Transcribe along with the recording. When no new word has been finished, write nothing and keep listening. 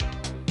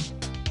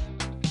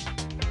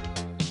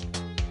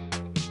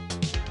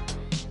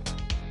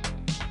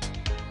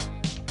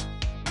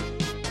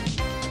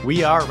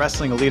We are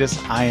Wrestling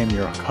Elitists. I am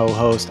your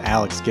co-host,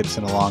 Alex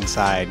Gibson,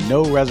 alongside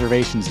no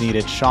reservations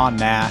needed, Sean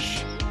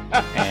Nash,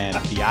 and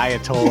the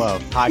Ayatollah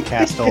of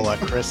Podcastola,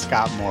 Chris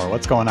Scott Moore.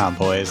 What's going on,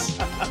 boys?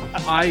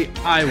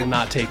 I will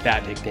not take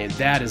that nickname.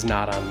 That is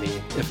not on me,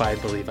 if I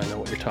believe I know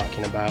what you're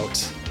talking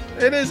about.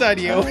 It is on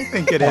you. I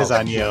think it is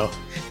on you.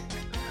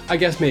 I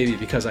guess maybe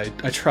because I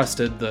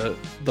trusted the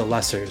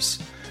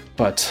lessers,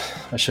 but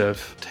I should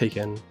have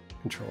taken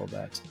control of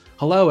that.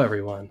 Hello,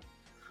 everyone.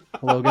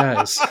 Hello,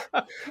 guys.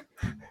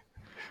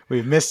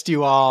 We've missed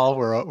you all.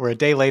 We're a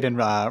day late in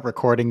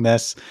recording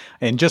this.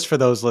 And just for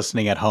those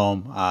listening at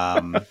home,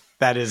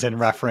 that is in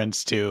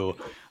reference to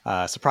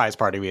a surprise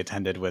party we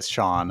attended with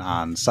Sean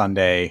on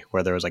Sunday,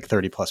 where there was like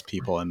 30 plus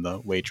people, and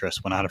the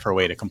waitress went out of her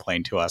way to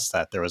complain to us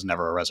that there was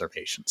never a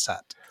reservation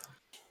set.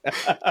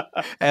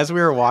 As we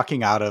were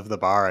walking out of the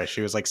bar,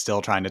 she was like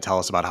still trying to tell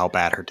us about how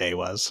bad her day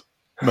was,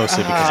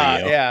 mostly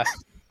because of you. Yeah.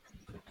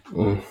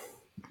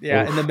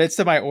 Yeah. In the midst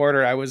of my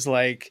order, I was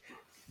like,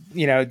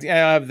 I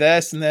have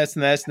this and this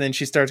and this, and then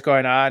she starts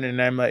going on,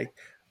 and I'm like,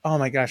 oh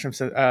my gosh, I'm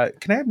so.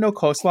 Can I have no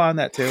coleslaw on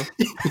that too?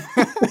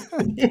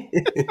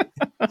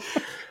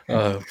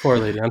 Poor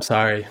lady, I'm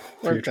sorry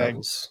for your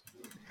troubles.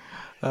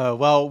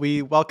 Well,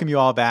 we welcome you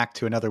all back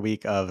to another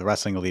week of the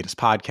Wrestling Elitist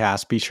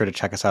Podcast. Be sure to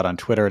check us out on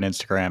Twitter and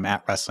Instagram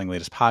at Wrestling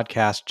Elitist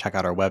Podcast. Check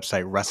out our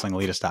website,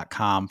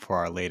 wrestlingelitist.com, for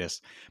our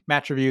latest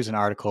match reviews and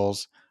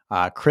articles.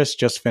 Chris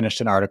just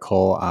finished an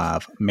article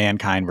of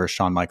Mankind versus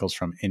Shawn Michaels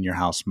from In Your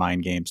House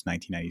Mind Games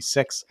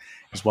 1996,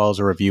 as well as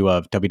a review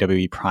of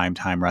WWE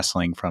Primetime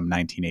Wrestling from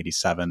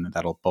 1987.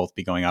 That'll both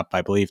be going up,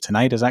 I believe,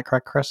 tonight. Is that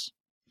correct, Chris?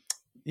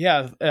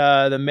 Yeah,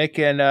 the Mick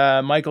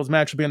and Michaels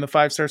match will be in the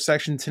 5-star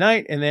section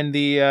tonight, and then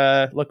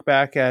the look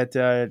back at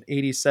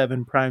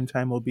 87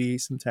 Primetime will be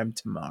sometime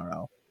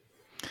tomorrow.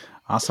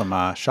 Awesome.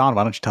 Sean,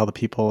 why don't you tell the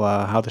people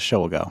how the show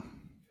will go?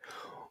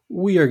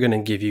 We are going to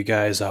give you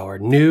guys our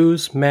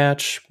news,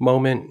 match,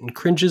 moment, and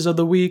cringes of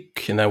the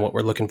week, and then what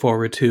we're looking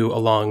forward to,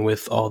 along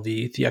with all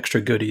the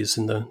extra goodies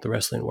in the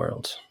wrestling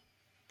world.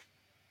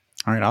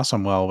 All right,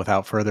 awesome. Well,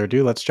 without further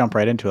ado, let's jump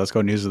right into it. Let's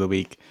go news of the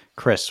week.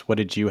 Chris, what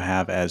did you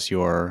have as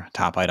your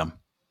top item?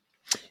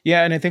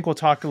 Yeah, and I think we'll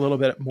talk a little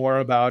bit more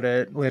about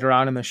it later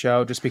on in the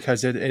show, just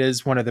because it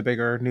is one of the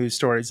bigger news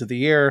stories of the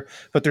year,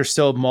 but there's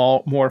still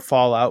more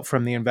fallout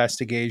from the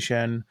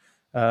investigation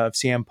of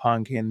CM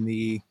Punk and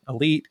the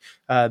Elite.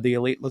 The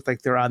Elite look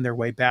like they're on their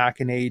way back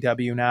in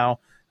AEW now.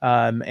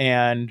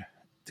 And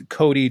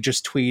Cody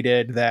just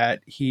tweeted that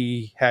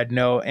he had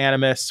no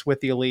animus with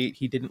the Elite.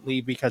 He didn't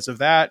leave because of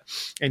that.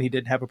 And he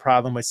didn't have a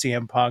problem with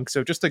CM Punk.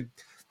 So just a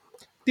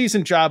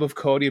decent job of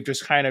Cody of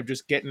just kind of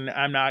just getting,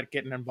 I'm not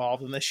getting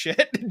involved in this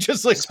shit.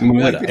 Just like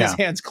wiping his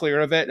hands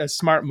clear of it. A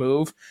smart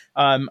move.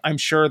 I'm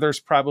sure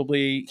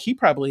he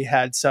probably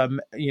had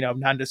some,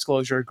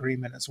 non-disclosure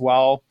agreement as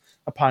well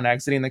upon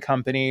exiting the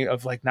company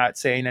of like not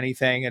saying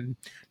anything and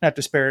not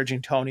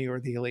disparaging Tony or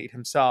the Elite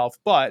himself.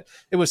 But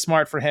it was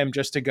smart for him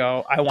just to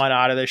go, I want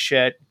out of this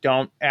shit.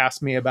 Don't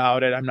ask me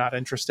about it. I'm not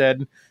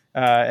interested.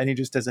 And he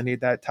just doesn't need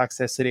that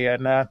toxicity.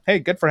 And hey,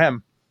 good for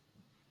him.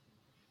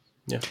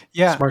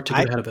 Yeah. Smart to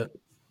get ahead of it.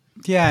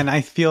 Yeah. And I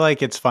feel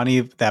like it's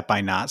funny that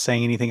by not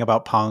saying anything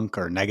about Punk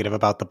or negative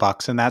about the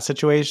Bucks in that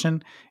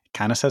situation, it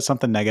kind of says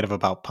something negative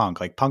about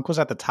Punk. Like Punk was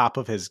at the top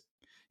of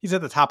he's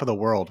at the top of the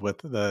world with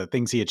the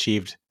things he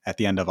achieved at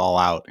the end of All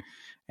Out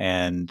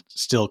and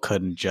still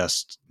couldn't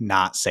just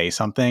not say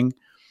something.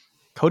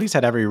 Cody's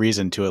had every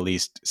reason to at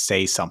least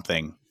say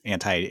something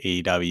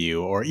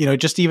anti-AEW or,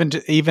 just even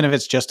if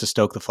it's just to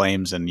stoke the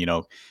flames and,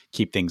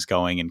 keep things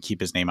going and keep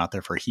his name out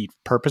there for heat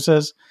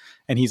purposes.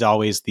 And he's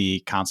always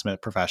the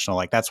consummate professional.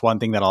 Like that's one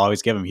thing that I'll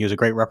always give him. He was a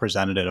great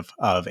representative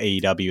of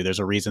AEW. There's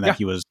a reason that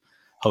he was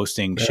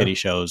hosting shitty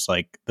shows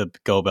like the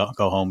Go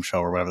Home show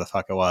or whatever the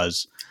fuck it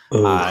was,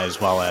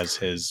 as well as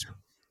his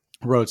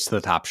Roads to the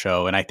Top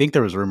show. And I think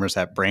there was rumors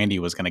that Brandy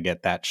was going to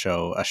get that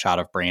show, a shot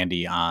of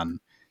Brandy on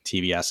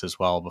TBS as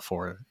well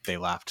before they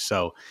left.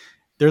 So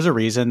there's a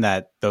reason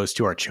that those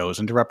two are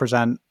chosen to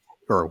represent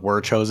or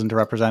were chosen to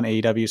represent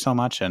AEW so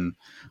much. And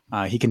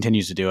he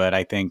continues to do it.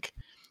 I think,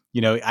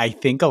 I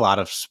think a lot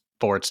of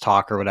sports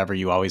talk or whatever,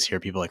 you always hear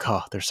people like,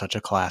 oh, they're such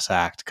a class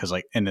act. Cause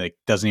and it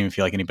doesn't even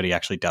feel like anybody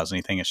actually does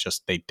anything. It's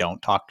just, they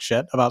don't talk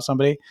shit about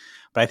somebody.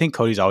 But I think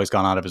Cody's always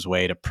gone out of his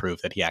way to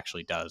prove that he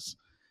actually does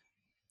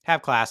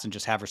have class and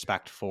just have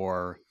respect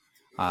for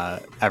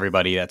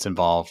everybody that's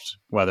involved,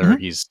 whether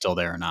he's still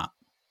there or not.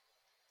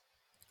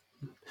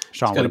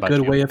 Sean,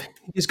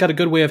 he's got a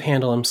good way of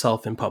handling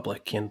himself in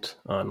public and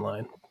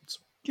online. It's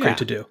great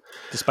to do.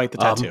 Despite the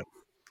tattoo.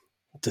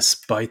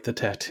 Despite the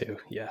tattoo,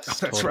 yes. Oh,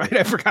 that's right.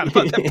 I forgot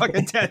about that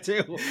fucking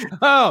tattoo.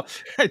 Oh,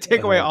 I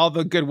take away all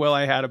the goodwill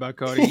I had about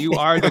Cody. You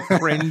are the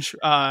cringe.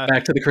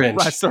 Back to the cringe.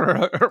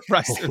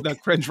 The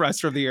cringe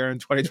wrestler of the year in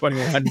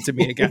 2021 to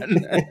me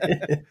again.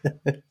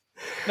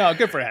 No,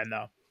 good for him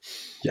though.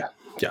 Yeah,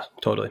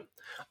 totally.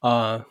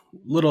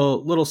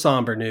 Little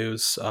somber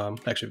news.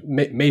 Actually,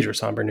 major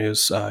somber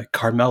news.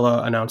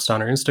 Carmella announced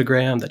on her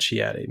Instagram that she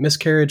had a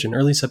miscarriage in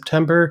early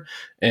September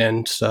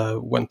and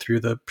went through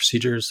the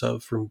procedures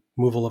of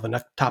removal of an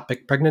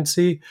ectopic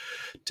pregnancy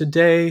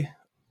today.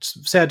 It's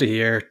sad to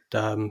hear.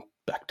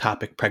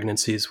 Ectopic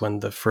pregnancies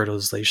when the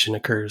fertilization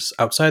occurs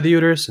outside the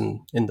uterus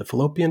and in the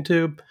fallopian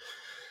tube.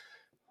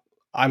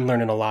 I'm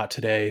learning a lot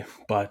today,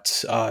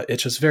 but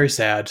it's just very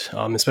sad,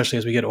 especially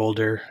as we get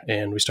older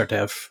and we start to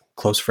have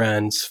close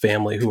friends,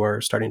 family who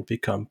are starting to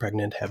become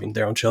pregnant, having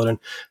their own children.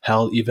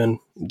 Hell, even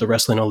the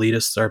wrestling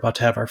elitists are about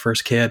to have our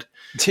first kid.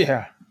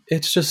 Yeah.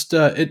 It's just,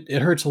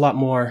 it hurts a lot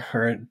more,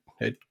 or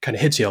it kind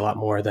of hits you a lot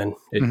more than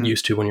it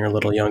used to when you were a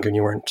little younger and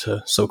you weren't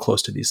so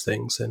close to these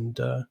things. And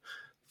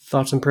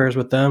thoughts and prayers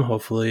with them.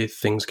 Hopefully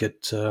things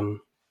get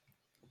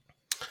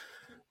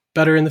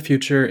better in the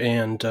future,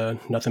 and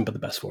nothing but the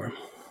best for them.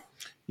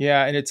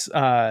 Yeah, and it's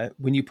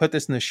when you put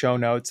this in the show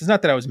notes, it's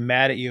not that I was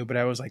mad at you, but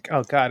I was like,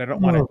 oh God, I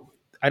don't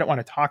want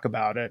to talk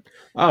about it.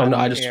 Oh no,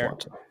 I just want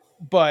to.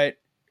 But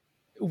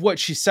what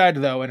she said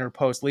though in her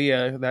post,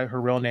 Leah, that her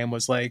real name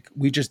was like,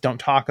 we just don't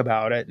talk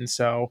about it. And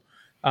so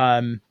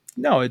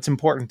no, it's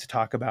important to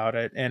talk about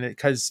it. And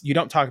because you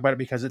don't talk about it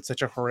because it's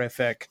such a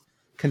horrific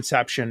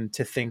conception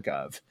to think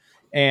of.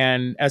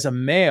 And as a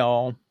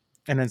male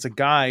and as a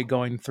guy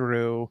going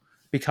through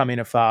becoming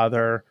a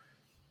father,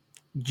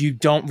 you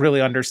don't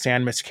really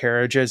understand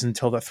miscarriages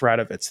until the threat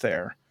of it's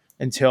there,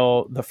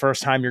 until the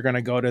first time you're going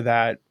to go to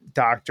that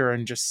doctor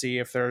and just see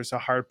if there's a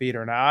heartbeat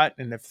or not.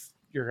 And if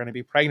you're going to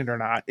be pregnant or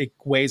not, it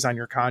weighs on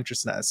your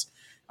consciousness.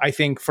 I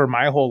think for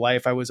my whole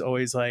life, I was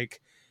always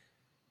like,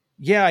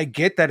 yeah, I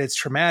get that it's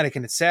traumatic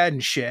and it's sad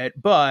and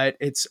shit, but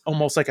it's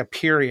almost like a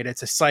period.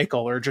 It's a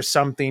cycle or just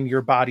something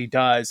your body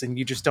does. And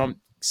you just don't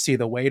see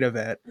the weight of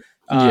it.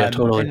 Yeah,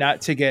 totally. And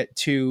not to get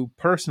too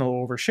personal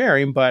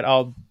oversharing, but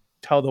I'll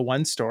tell the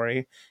one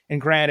story. And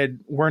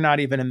granted, we're not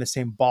even in the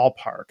same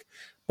ballpark,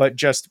 but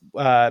just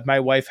my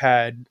wife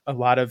had a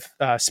lot of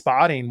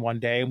spotting one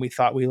day and we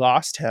thought we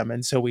lost him.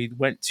 And so we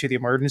went to the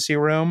emergency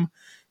room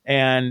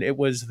and it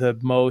was the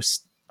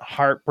most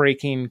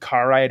heartbreaking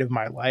car ride of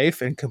my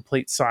life in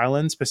complete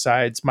silence,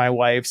 besides my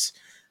wife's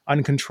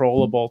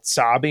uncontrollable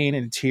sobbing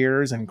and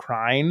tears and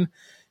crying.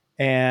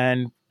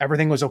 And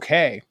everything was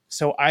okay.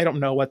 So I don't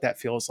know what that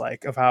feels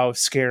like, of how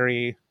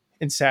scary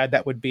and sad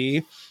that would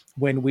be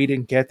when we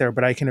didn't get there,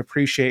 but I can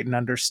appreciate and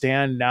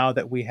understand now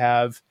that we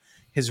have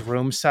his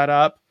room set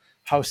up,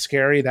 how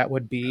scary that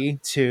would be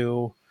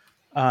to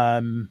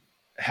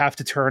have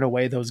to turn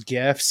away those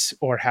gifts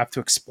or have to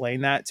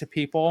explain that to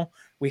people.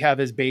 We have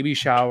his baby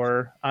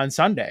shower on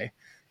Sunday,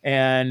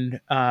 and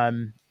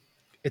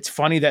it's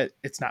funny that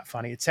it's not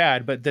funny, it's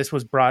sad, but this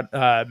was brought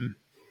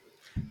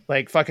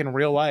like fucking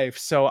real life.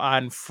 So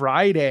on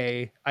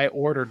Friday, I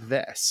ordered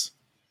this.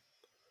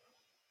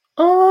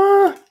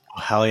 Oh,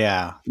 hell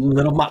yeah.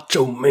 Little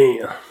macho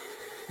man.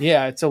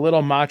 Yeah, it's a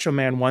little macho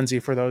man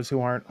onesie for those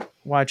who aren't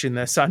watching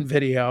this on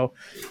video.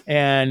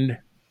 And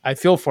I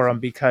feel for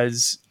them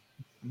because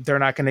they're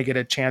not going to get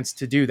a chance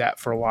to do that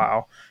for a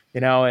while,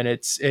 you know, and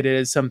it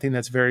is something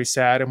that's very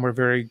sad, and we're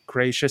very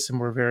gracious and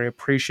we're very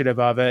appreciative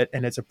of it.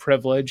 And it's a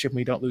privilege and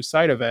we don't lose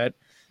sight of it.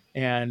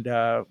 And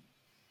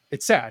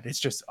it's sad. It's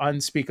just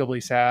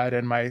unspeakably sad.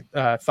 And my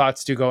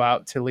thoughts do go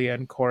out to Leah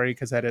and Corey,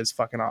 because that is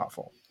fucking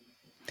awful.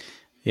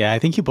 Yeah, I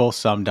think you both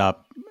summed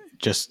up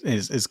just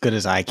as good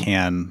as I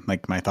can,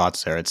 like, my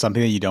thoughts there. It's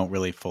something that you don't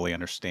really fully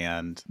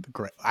understand.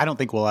 I don't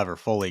think we'll ever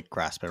fully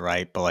grasp it,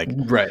 right? But like,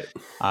 right.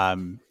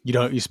 You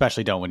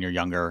especially don't when you're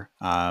younger.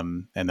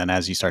 And then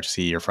as you start to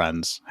see your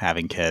friends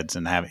having kids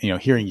and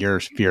hearing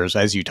your fears,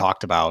 as you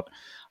talked about,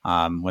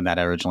 when that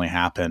originally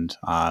happened,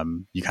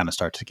 you kind of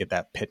start to get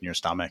that pit in your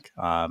stomach.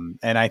 And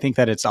I think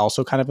that it's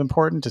also kind of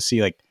important to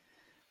see, like,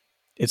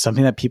 it's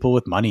something that people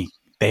with money,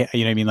 they,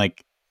 you know what I mean?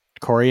 Like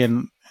Corey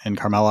and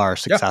Carmella are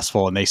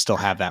successful, and they still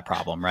have that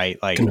problem, right?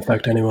 Like, can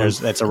affect anyone.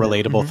 It's a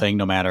relatable thing,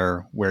 no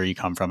matter where you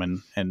come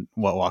from and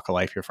what walk of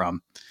life you're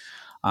from.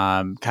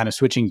 Kind of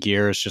switching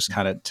gears, just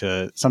kind of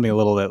to something a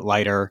little bit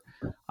lighter.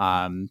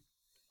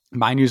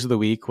 My news of the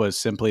week was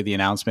simply the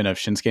announcement of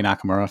Shinsuke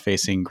Nakamura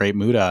facing Great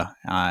Muta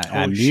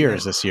on New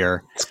Year's this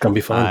year. It's going to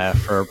be fun.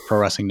 For Pro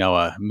Wrestling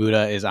Noah.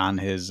 Muta is on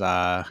his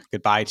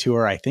goodbye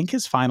tour. I think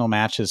his final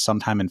match is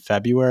sometime in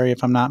February,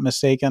 if I'm not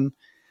mistaken.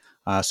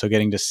 So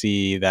getting to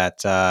see that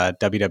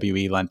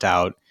WWE lent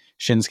out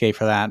Shinsuke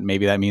for that.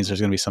 Maybe that means there's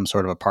going to be some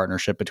sort of a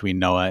partnership between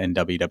Noah and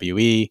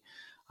WWE.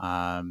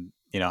 I'm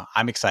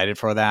excited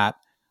for that.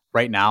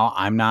 Right now,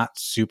 I'm not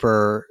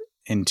super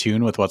in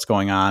tune with what's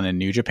going on in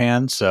New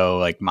Japan. So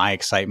like, my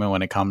excitement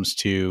when it comes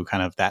to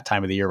kind of that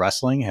time of the year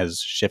wrestling has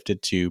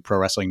shifted to Pro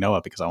Wrestling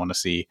Noah, because I want to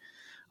see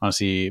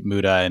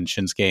Muta and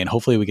Shinsuke, and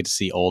hopefully we get to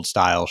see old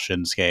style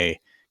Shinsuke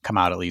come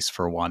out at least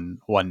for one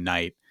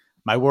night.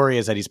 My worry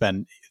is that it's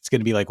going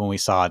to be like when we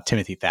saw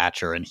Timothy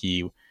Thatcher and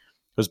he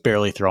was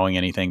barely throwing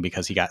anything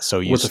because he got so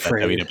used to that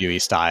WWE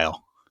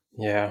style.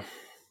 Yeah.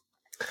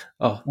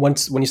 Oh,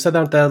 once when you said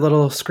that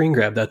little screen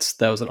grab, that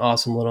was an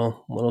awesome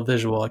little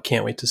visual. I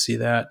can't wait to see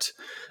that.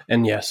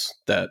 And yes,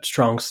 that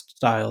strong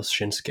style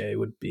Shinsuke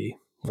would be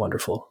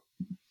wonderful.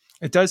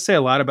 It does say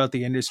a lot about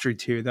the industry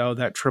too, though,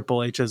 that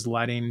Triple H is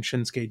letting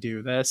Shinsuke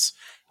do this.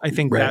 I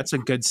think Right. that's a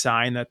good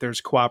sign that there's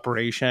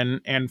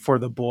cooperation. And for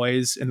the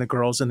boys and the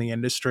girls in the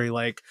industry,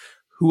 like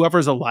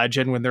whoever's a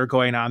legend when they're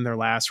going on their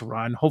last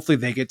run, hopefully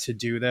they get to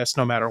do this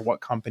no matter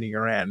what company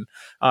you're in.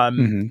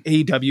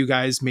 AEW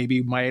guys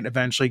maybe might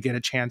eventually get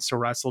a chance to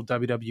wrestle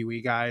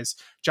WWE guys.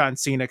 John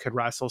Cena could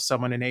wrestle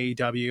someone in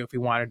AEW if he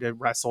wanted to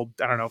wrestle,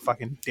 I don't know,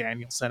 fucking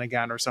Danielson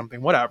again or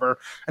something, whatever.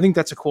 I think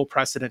that's a cool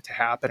precedent to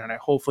happen. And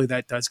hopefully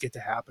that does get to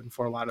happen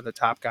for a lot of the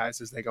top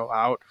guys as they go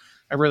out.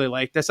 I really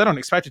like this. I don't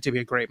expect it to be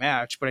a great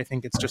match, but I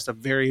think it's just a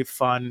very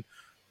fun,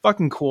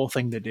 fucking cool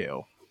thing to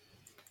do.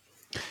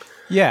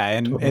 Yeah,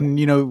 and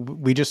you know,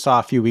 we just saw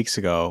a few weeks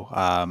ago.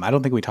 I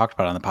don't think we talked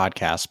about it on the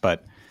podcast,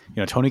 but you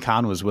know, Tony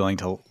Khan was willing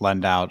to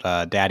lend out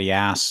Daddy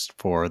Ass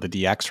for the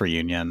DX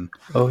reunion.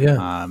 Oh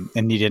yeah,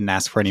 and he didn't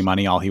ask for any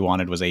money. All he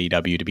wanted was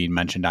AEW to be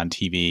mentioned on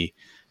TV.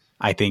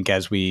 I think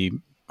as we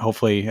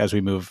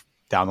move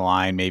down the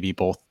line, maybe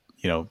both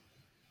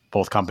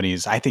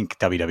companies. I think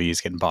WWE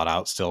is getting bought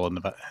out still in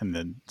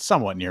the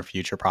somewhat near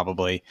future,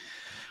 probably.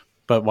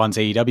 But once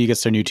AEW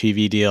gets their new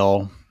TV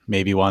deal,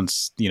 maybe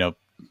once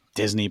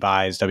Disney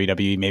buys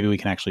WWE, maybe we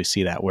can actually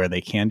see that where they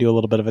can do a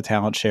little bit of a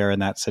talent share in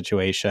that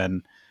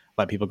situation,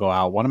 let people go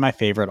out. One of my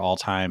favorite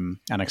all-time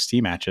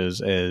NXT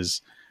matches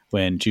is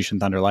when Jushin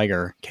Thunder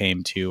Liger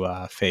came to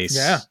face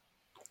that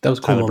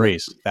was Tyler cool.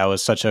 Breeze. That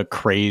was such a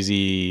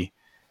crazy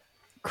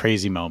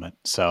moment.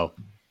 So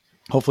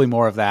hopefully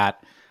more of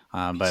that.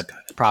 But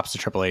props to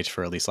Triple H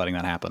for at least letting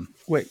that happen.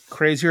 Wait,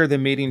 crazier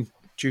than meeting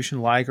Jushin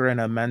Liger in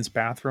a men's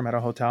bathroom at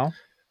a hotel?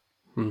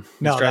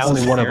 No, that was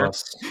only one of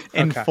us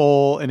in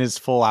his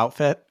full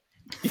outfit,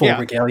 full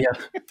regalia.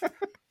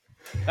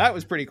 That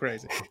was pretty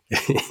crazy.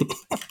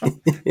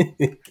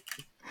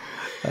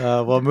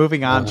 Well,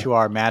 moving on to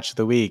our match of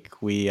the week,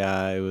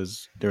 there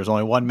was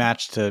only one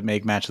match to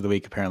make match of the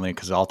week apparently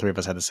because all three of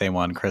us had the same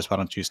one. Chris, why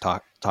don't you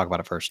talk about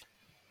it first?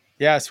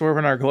 Yeah, Swerve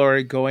in Our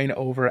Glory going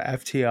over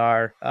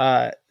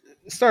FTR.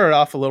 Started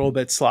off a little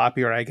bit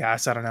sloppier, I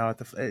guess. I don't know,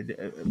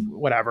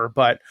 whatever.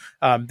 But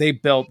they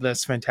built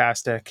this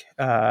fantastic,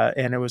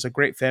 and it was a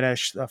great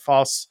finish. A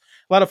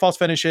lot of false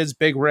finishes,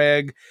 big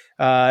rig,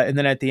 and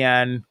then at the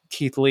end,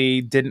 Keith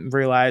Lee didn't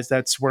realize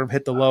that Swerve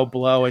hit the low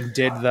blow and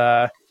did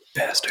the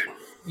bastard.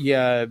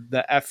 Yeah,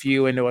 the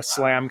FU into a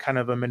slam kind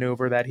of a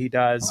maneuver that he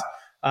does.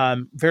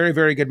 Very,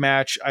 very good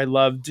match. I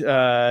loved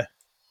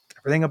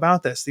everything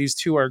about this. These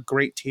two are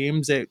great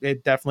teams.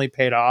 It definitely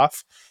paid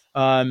off.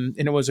 And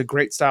it was a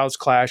great styles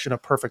clash in a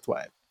perfect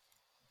way.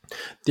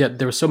 Yeah,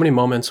 there were so many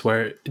moments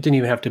where it didn't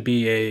even have to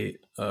be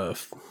a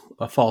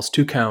false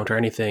 2 count or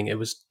anything. There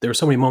were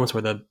so many moments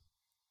where the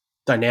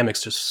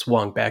dynamics just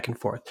swung back and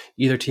forth.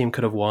 Either team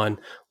could have won.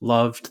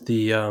 Loved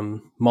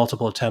the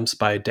multiple attempts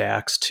by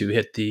Dax to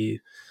hit the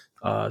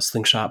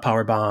slingshot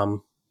power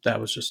bomb. That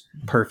was just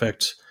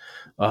perfect.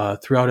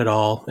 Throughout it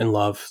all, and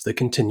love the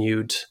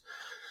continued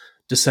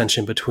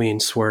dissension between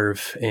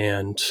Swerve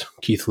and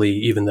Keith Lee,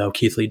 even though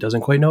Keith Lee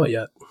doesn't quite know it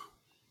yet.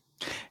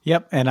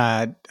 Yep, and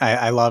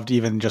I loved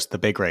even just the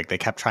big rig. They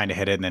kept trying to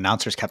hit it, and the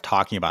announcers kept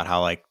talking about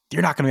how, like,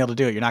 you're not going to be able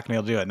to do it, you're not going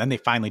to be able to do it. And then they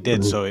finally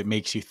did, so it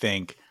makes you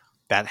think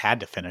that had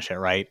to finish it,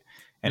 right?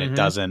 And it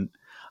doesn't.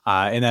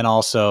 And then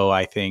also,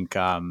 I think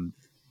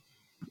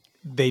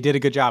they did a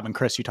good job, and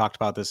Chris, you talked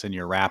about this in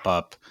your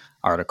wrap-up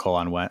article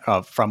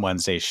on from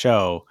Wednesday's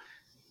show.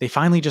 They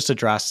finally just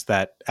addressed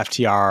that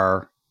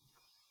FTR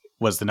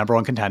was the number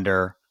one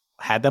contender,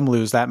 had them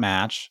lose that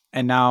match,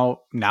 and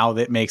now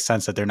that makes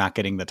sense that they're not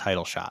getting the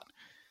title shot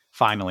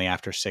finally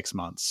after 6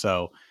 months.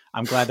 So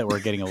I'm glad that we're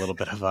getting a little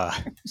bit of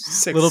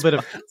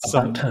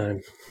some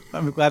time.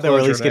 I'm glad that we're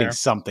at least getting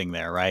something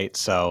there, right?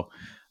 So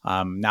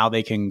now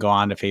they can go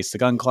on to face the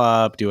Gun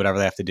Club, do whatever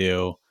they have to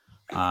do,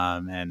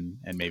 and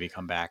maybe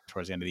come back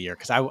towards the end of the year.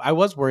 Because I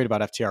was worried about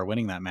FTR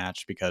winning that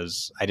match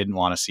because I didn't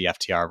want to see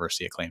FTR versus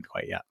the Acclaimed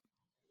quite yet.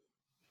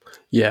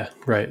 Yeah,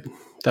 right.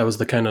 That was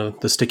the kind of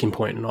the sticking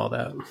point and all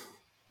that.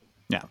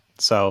 Yeah.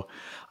 So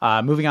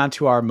moving on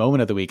to our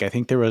moment of the week, I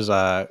think there's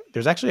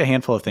actually a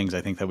handful of things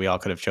I think that we all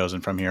could have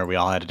chosen from here. We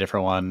all had a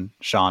different one.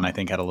 Sean, I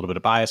think, had a little bit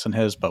of bias in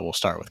his, but we'll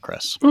start with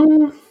Chris.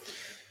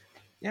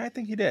 Yeah, I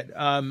think he did.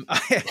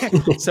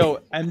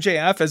 So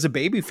MJF as a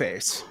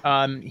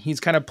babyface, he's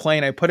kind of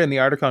playing, I put in the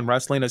article on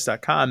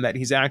WrestlingNews.com that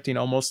he's acting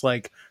almost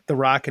like The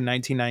Rock in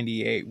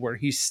 1998, where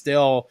he's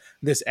still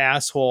this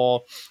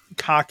asshole,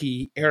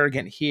 cocky,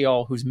 arrogant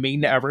heel who's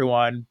mean to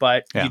everyone,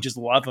 but you just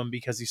love him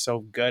because he's so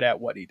good at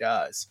what he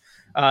does.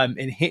 And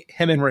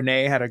him and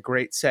Renee had a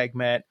great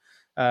segment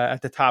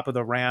at the top of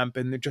the ramp,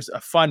 and just a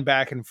fun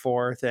back and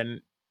forth, and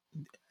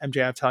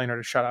MJF telling her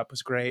to shut up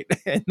was great.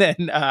 And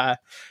then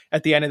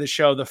at the end of the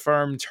show, the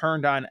firm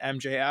turned on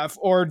MJF,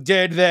 or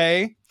did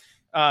they?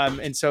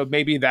 And so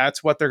maybe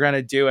that's what they're going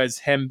to do as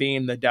him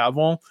being the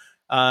devil.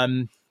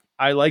 I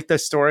I like the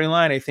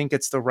storyline. I think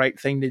it's the right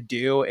thing to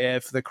do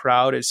if the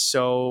crowd is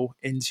so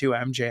into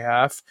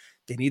MJF.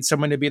 They need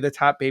someone to be the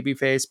top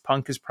babyface.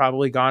 Punk is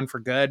probably gone for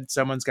good.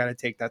 Someone's got to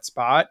take that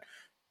spot.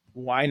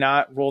 Why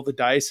not roll the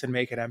dice and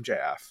make it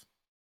MJF?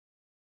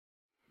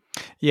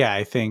 Yeah,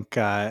 I think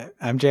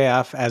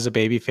MJF as a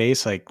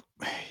babyface, like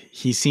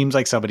he seems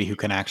like somebody who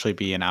can actually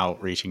be an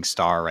outreaching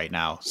star right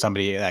now.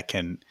 Somebody that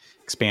can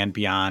expand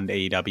beyond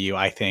AEW.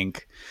 I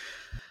think,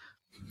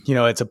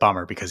 it's a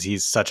bummer because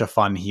he's such a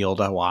fun heel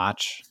to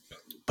watch.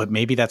 But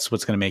maybe that's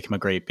what's going to make him a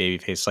great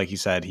babyface. Like you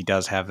said, he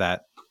does have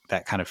that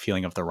kind of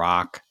feeling of The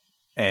Rock.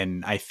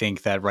 And I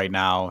think that right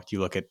now, you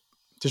look at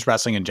just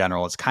wrestling in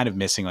general, it's kind of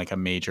missing like a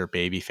major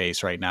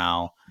babyface right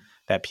now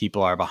that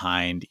people are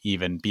behind,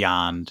 even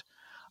beyond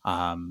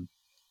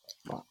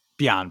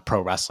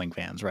pro wrestling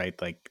fans, right?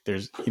 Like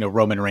there's,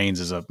 Roman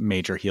Reigns is a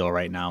major heel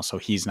right now, so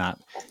he's not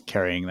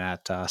carrying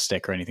that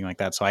stick or anything like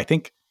that. So I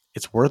think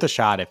it's worth a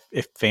shot.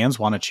 If fans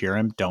want to cheer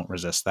him, don't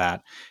resist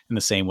that, in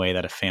the same way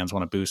that if fans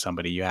want to boo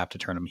somebody, you have to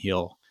turn them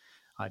heel,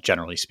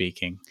 generally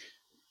speaking.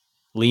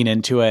 Lean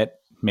into it,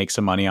 make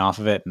some money off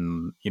of it.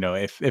 And,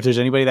 if there's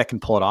anybody that can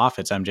pull it off,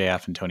 it's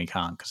MJF and Tony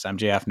Khan, because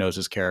MJF knows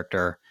his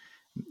character.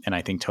 And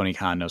I think Tony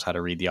Khan knows how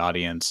to read the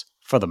audience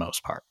for the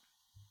most part.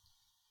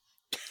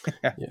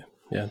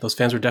 Yeah. Those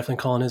fans were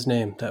definitely calling his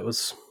name. That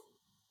was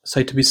a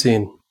sight to be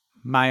seen.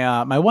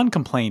 My one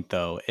complaint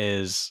though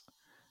is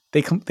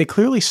they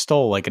clearly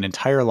stole like an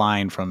entire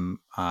line from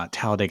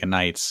Talladega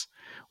Nights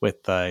with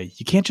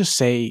you can't just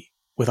say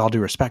with all due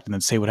respect and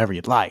then say whatever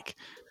you'd like.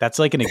 That's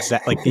like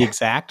the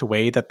exact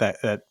way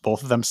that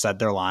both of them said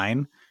their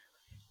line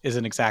is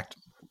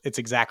it's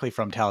exactly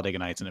from Talladega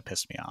Nights, and it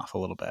pissed me off a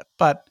little bit,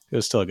 but it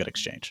was still a good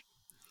exchange.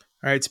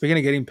 All right, speaking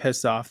of getting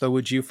pissed off, though,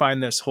 would you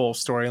find this whole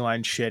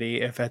storyline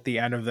shitty if at the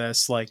end of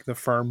this, like, the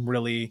firm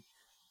really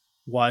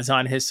was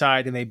on his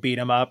side and they beat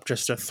him up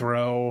just to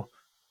throw,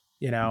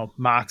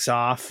 Mox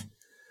off?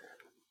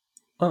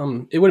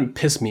 It wouldn't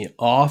piss me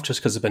off just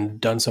because it's been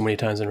done so many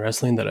times in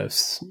wrestling that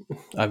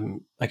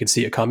I could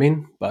see it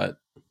coming, but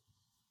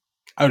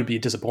I would be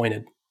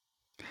disappointed.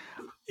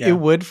 Yeah. It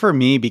would for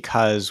me,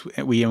 because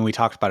we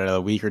talked about it a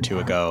week or two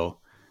ago.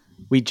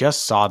 We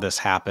just saw this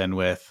happen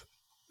with,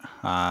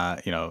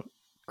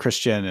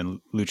 Christian and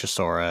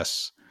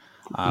Luchasaurus,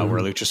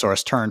 where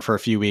Luchasaurus turned for a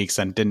few weeks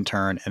and didn't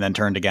turn and then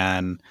turned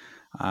again.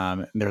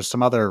 There's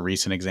some other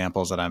recent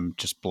examples that I'm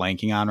just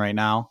blanking on right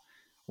now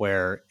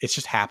where it's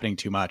just happening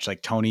too much.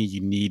 Like, Tony,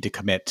 you need to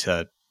commit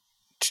to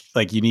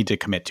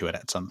it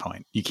at some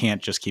point. You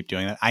can't just keep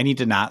doing that. I need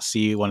to not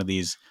see one of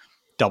these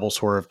double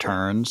swerve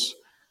turns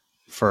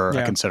for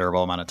a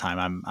considerable amount of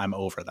time. I'm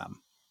over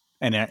them.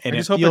 And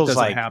it feels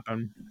like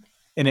happen.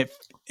 And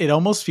it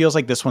almost feels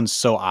like this one's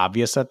so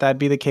obvious that that'd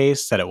be the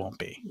case that it won't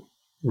be.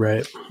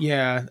 Right.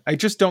 Yeah. I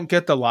just don't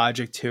get the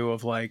logic too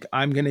of like,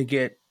 I'm going to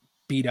get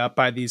beat up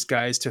by these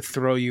guys to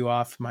throw you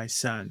off my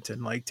scent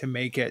and like to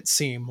make it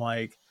seem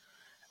like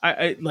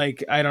I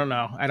don't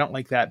know. I don't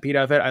like that beat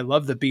of it. I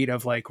love the beat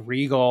of like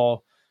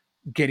Regal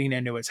getting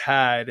into his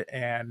head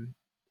and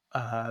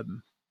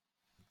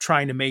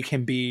trying to make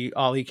him be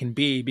all he can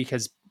be,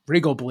 because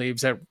Regal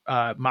believes that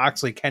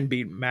Moxley can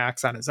beat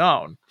Max on his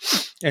own,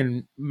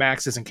 and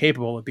Max isn't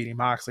capable of beating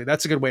Moxley.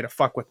 That's a good way to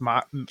fuck with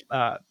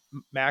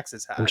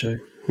Max's head. Okay.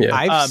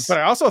 Yeah. But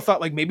I also thought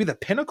like maybe the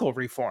Pinnacle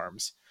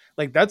reforms.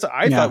 Like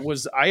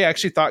I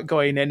actually thought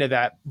going into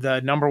that,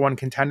 the number one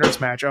contenders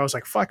match, I was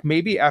like, fuck,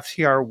 maybe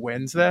FTR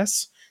wins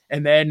this.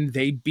 And then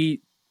they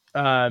beat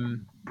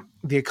the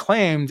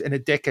Acclaimed in a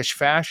dickish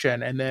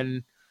fashion. And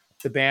then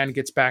the band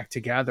gets back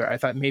together. I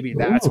thought maybe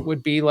that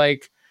would be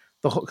like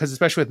the whole, because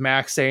especially with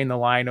Max saying the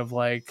line of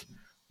like,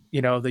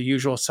 the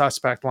usual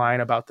suspect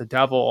line about the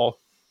devil,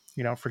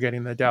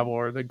 forgetting the devil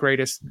or the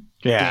greatest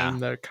game,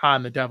 the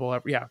con, the devil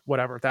ever. Yeah,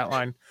 whatever, that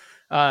line.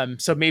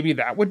 So maybe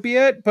that would be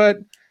it. But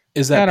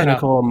is that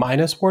Pinnacle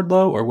minus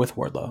Wardlow or with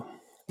Wardlow?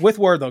 With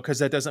Wardlow, because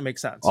that doesn't make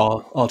sense.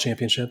 All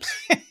championships.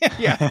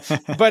 Yeah.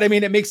 But I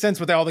mean, it makes sense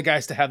with all the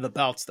guys to have the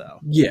belts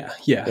though.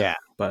 Yeah.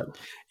 But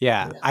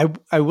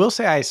I will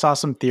say I saw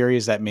some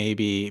theories that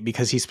maybe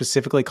because he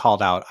specifically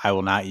called out, I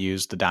will not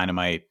use the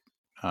Dynamite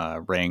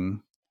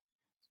ring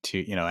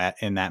to,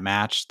 in that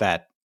match,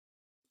 that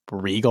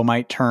Regal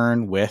might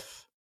turn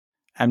with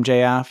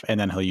MJF and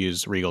then he'll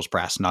use Regal's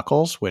brass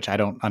knuckles, which I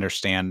don't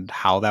understand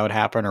how that would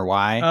happen or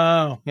why.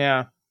 Oh,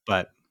 yeah.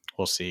 But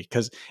we'll see,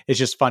 because it's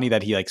just funny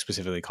that he like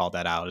specifically called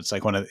that out. It's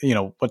like one of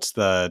what's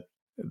the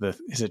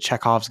is it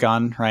Chekhov's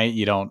gun, right?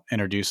 You don't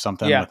introduce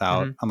something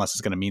without unless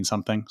it's going to mean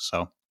something.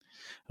 So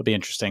it'll be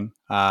interesting.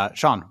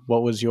 Sean,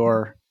 what was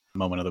your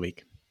moment of the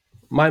week?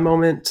 My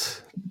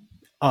moment,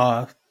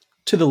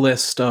 to the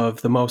list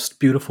of the most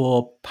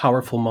beautiful,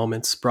 powerful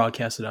moments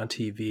broadcasted on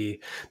TV,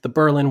 the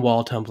Berlin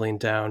Wall tumbling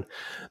down,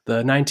 the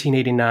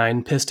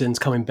 1989 Pistons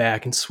coming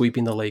back and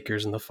sweeping the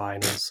Lakers in the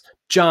finals,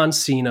 John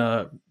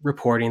Cena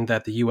reporting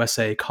that the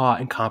USA caught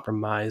and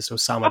compromised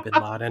Osama bin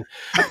Laden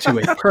to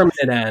a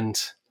permanent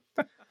end.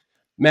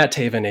 Matt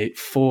Taven ate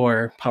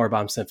 4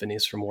 Powerbomb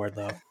symphonies from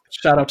Wardlow.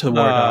 Shout out to the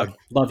War Dog.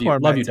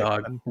 Love you,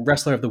 dog.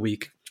 Wrestler of the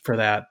week for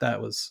that.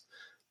 That was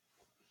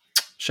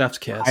Chef's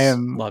kiss. I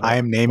am Love it. I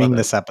am naming Love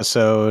this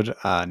episode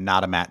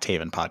not a Matt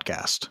Taven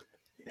podcast.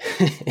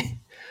 it.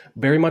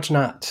 Very much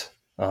not.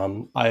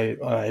 I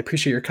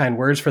appreciate your kind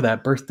words for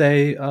that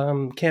birthday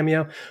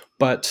cameo,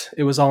 but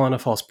it was all on a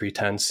false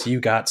pretense. You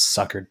got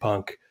suckered,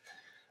 Punk.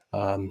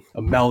 A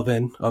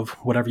Melvin of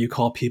whatever you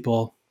call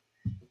people.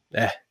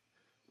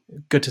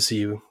 Good to see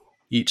you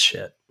eat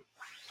shit.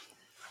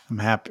 I'm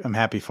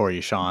happy for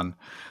you, Sean.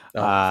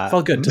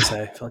 Felt good to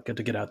say. Felt good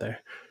to get out there.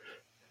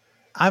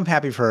 I'm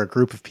happy for a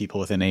group of people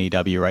within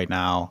AEW right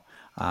now.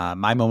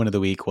 My moment of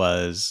the week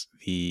was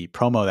the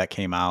promo that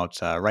came out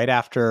right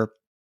after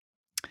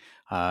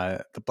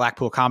the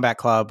Blackpool Combat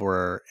Club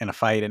were in a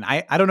fight. And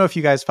I don't know if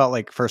you guys felt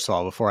like, first of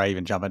all, before I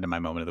even jump into my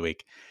moment of the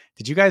week,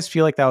 did you guys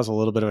feel like that was a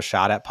little bit of a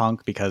shot at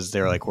Punk because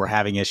they're like, we're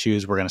having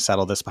issues, we're going to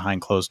settle this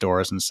behind closed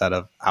doors instead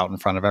of out in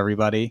front of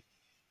everybody?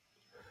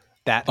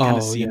 That kind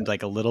of seemed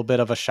like a little bit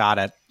of a shot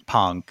at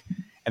Punk.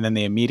 And then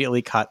they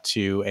immediately cut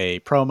to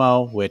a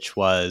promo, which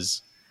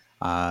was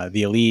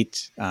the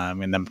Elite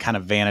and them kind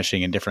of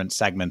vanishing in different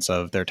segments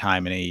of their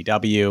time in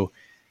AEW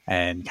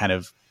and kind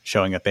of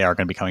showing that they are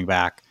going to be coming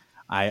back.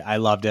 I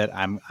loved it.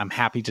 I'm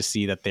happy to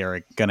see that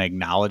they're going to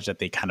acknowledge that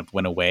they kind of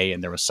went away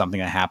and there was something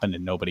that happened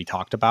and nobody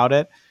talked about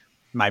it.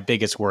 My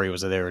biggest worry was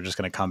that they were just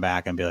going to come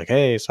back and be like,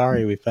 hey,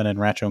 sorry, we've been in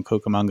Rancho and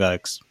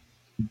Cucamonga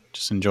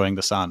just enjoying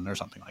the sun or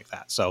something like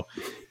that. So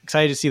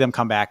excited to see them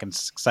come back and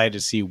excited to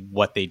see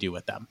what they do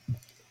with them.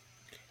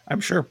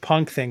 I'm sure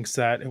Punk thinks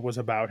that it was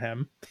about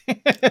him.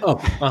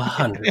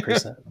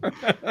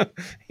 100%.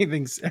 He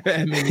thinks,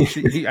 I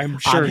mean, I'm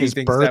sure on his he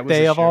thinks that was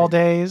birthday a of all shoot.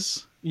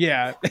 days.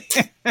 Yeah.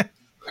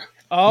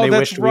 Oh,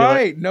 that's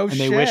right. No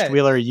shit. And they wished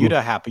Wheeler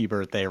Yuta happy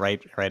birthday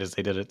right as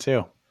they did it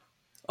too.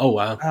 Oh,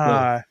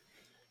 wow.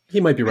 He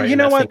might be right. You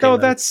know what, though?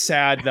 That's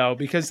sad, though,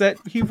 because that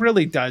he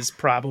really does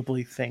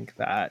probably think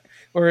that.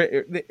 Or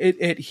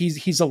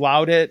he's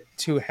allowed it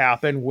to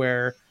happen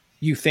where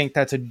you think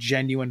that's a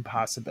genuine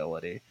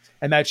possibility.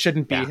 And that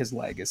shouldn't be his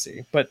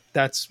legacy. But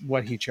that's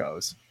what he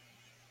chose.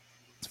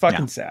 It's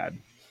fucking sad.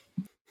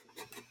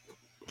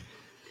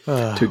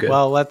 Too good.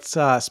 Well, let's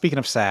speaking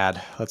of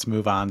sad, let's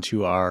move on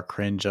to our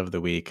cringe of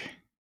the week.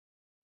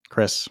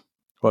 Chris,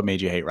 what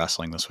made you hate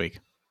wrestling this week?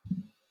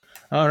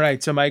 All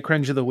right, so my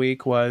cringe of the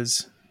week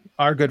was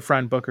our good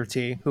friend Booker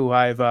T, who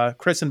I've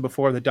christened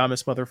before the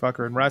dumbest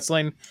motherfucker in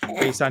wrestling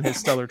based on his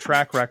stellar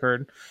track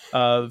record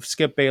of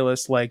Skip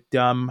Bayless like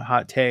dumb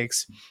hot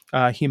takes.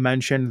 He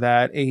mentioned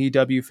that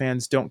AEW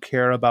fans don't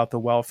care about the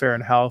welfare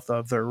and health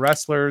of their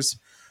wrestlers.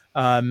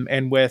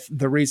 And with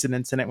the recent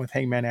incident with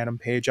Hangman Adam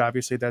Page,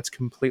 obviously that's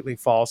completely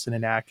false and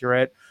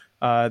inaccurate.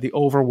 The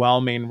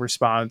overwhelming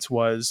response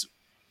was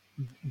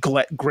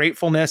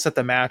gratefulness that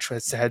the match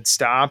had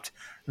stopped,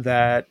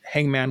 that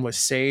Hangman was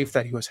safe,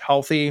 that he was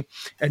healthy,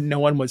 and no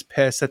one was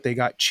pissed that they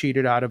got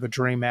cheated out of a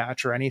dream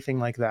match or anything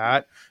like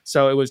that.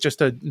 So it was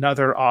just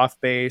another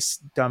off-base,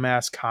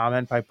 dumbass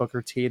comment by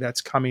Booker T that's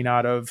coming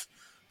out of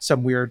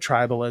some weird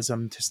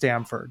tribalism to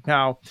Stamford.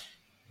 Now,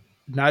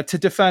 not to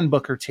defend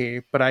Booker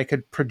T, but I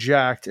could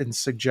project and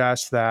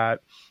suggest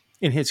that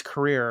in his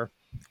career,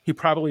 he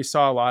probably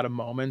saw a lot of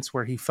moments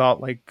where he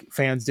felt like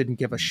fans didn't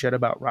give a shit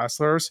about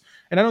wrestlers.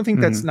 And I don't think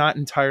that's not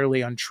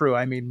entirely untrue.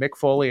 I mean, Mick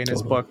Foley in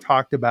his book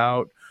talked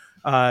about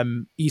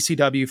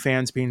ECW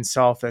fans being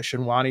selfish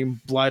and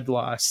wanting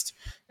bloodlust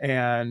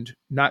and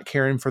not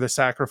caring for the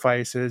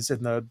sacrifices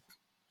and the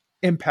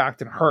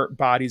impact and hurt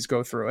bodies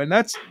go through. And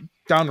that's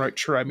downright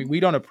true. I mean, we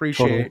don't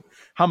appreciate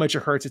how much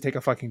it hurts to take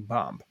a fucking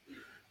bump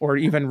or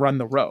even run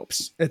the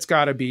ropes. It's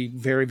got to be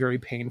very, very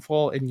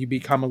painful, and you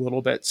become a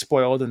little bit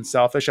spoiled and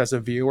selfish as a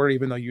viewer,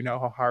 even though you know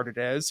how hard it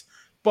is.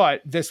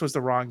 But this was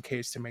the wrong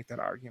case to make that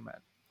argument.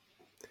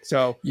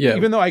 So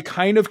even though I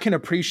kind of can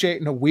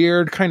appreciate in a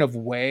weird kind of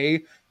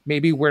way,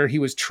 maybe where he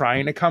was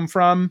trying to come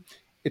from,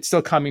 it's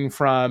still coming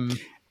from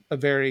a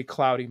very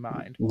cloudy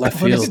mind. Left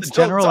field. It's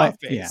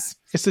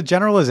the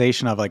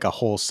generalization of like a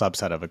whole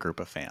subset of a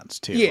group of fans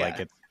too. Yeah.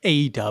 Like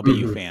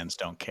AEW fans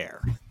don't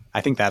care.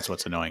 I think that's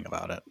what's annoying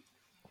about it.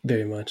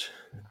 Very much.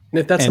 And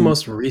if that's the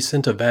most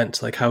recent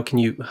event, like how can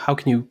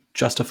you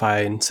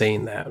justify in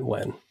saying that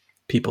when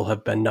people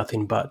have been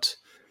nothing but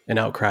an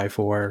outcry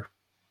for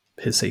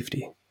his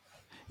safety?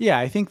 Yeah,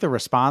 I think the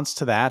response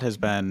to that has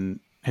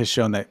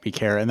shown that we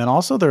care. And then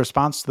also the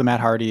response to the Matt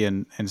Hardy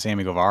and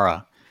Sammy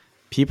Guevara.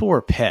 People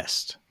were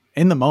pissed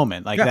in the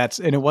moment. Like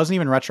and it wasn't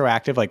even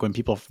retroactive. Like when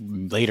people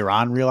later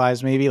on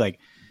realized maybe like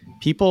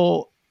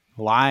people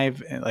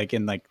live, like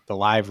in like the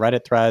live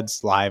Reddit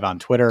threads, live on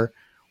Twitter,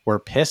 were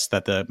pissed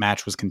that the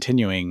match was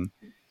continuing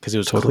because it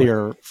was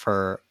clear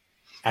for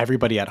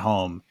everybody at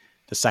home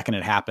the second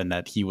it happened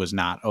that he was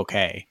not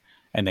okay,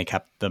 and they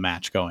kept the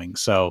match going.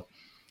 So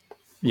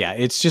yeah,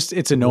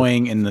 it's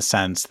annoying in the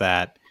sense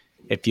that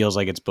it feels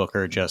like it's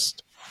Booker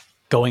just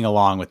going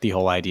along with the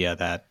whole idea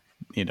that,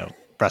 you know,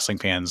 wrestling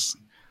fans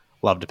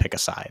love to pick a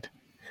side,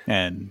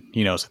 and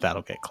he knows that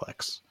that'll get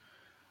clicks.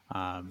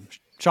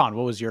 Sean,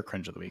 what was your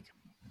cringe of the week?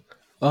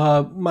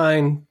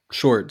 Mine,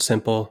 short,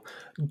 simple.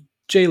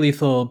 Jay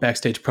Lethal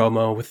backstage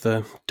promo with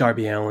the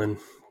Darby Allin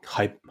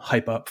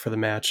hype up for the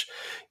match.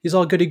 He's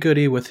all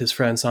goody-goody with his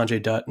friend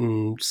Sanjay Dutt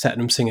and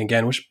setting him sing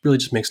again, which really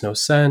just makes no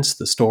sense.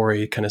 The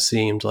story kind of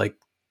seemed like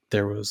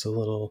there was a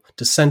little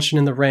dissension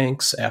in the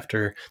ranks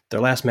after their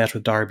last match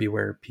with Darby,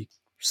 where he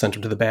sent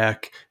him to the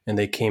back and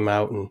they came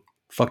out and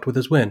fucked with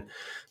his win.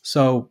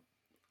 So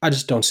I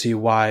just don't see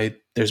why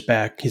he's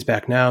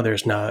back now.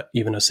 There's not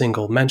even a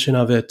single mention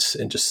of it.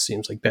 It just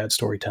seems like bad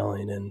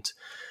storytelling and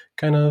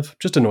kind of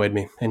just annoyed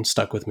me and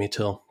stuck with me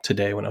till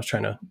today when I was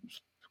trying to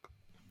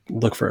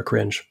look for a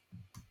cringe.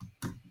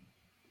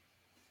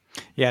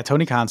 Yeah,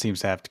 Tony Khan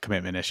seems to have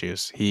commitment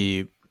issues.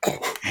 He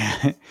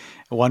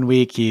 1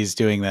 week he's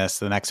doing this,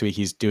 the next week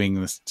he's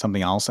doing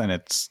something else, and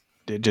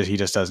he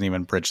just doesn't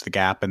even bridge the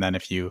gap. And then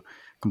if you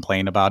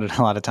complain about it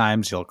a lot of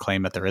times, he'll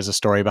claim that there is a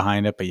story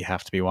behind it, but you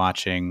have to be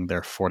watching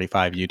their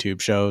 45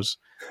 YouTube shows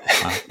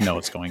to know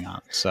what's going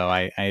on. So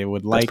I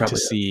would like to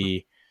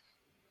see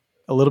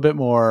a little bit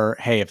more,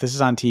 hey, if this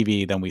is on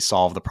TV, then we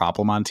solve the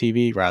problem on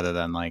TV rather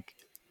than like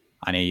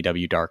on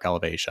AEW Dark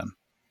Elevation.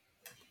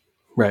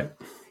 Right.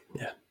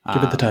 Yeah.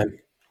 Give it the time.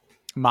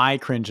 My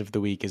cringe of the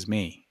week is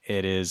me.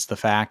 It is the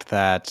fact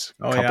that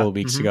a couple of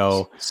weeks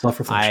ago,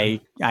 I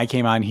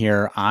came on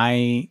here.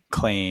 I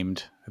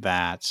claimed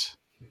that,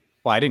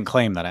 well, I didn't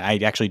claim that. I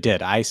actually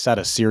did. I set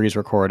a series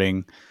recording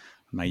on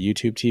my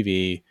YouTube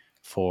TV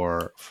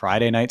for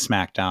Friday Night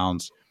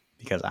SmackDowns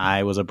because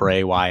I was a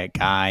Bray Wyatt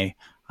guy.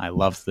 I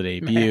loved the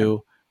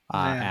debut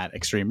at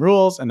Extreme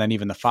Rules. And then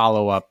even the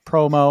follow-up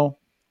promo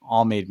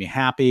all made me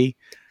happy.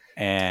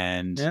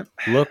 And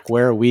look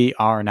where we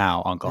are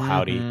now, Uncle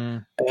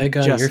Howdy. Egg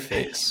on your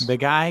face. The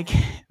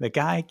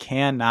guy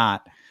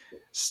cannot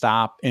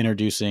stop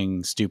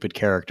introducing stupid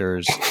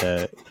characters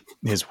to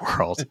his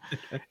world.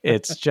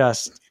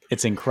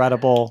 It's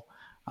incredible.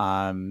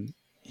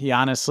 He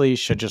honestly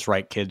should just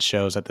write kids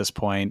shows at this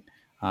point,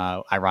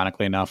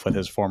 ironically enough, with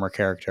his former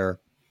character.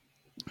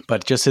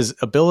 But just his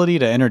ability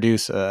to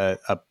introduce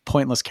a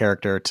pointless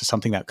character to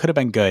something that could have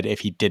been good if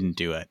he didn't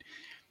do it.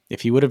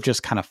 If he would have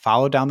just kind of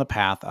followed down the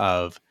path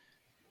of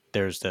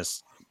there's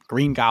this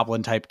Green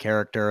Goblin type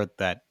character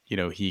that, you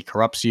know, he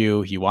corrupts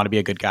you, you want to be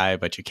a good guy,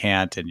 but you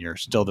can't, and you're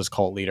still this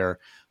cult leader,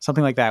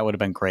 something like that would have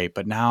been great.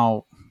 But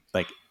now,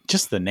 like,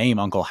 just the name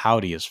Uncle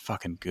Howdy is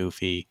fucking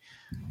goofy.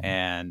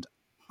 And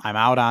I'm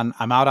out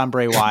on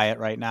Bray Wyatt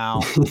right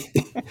now.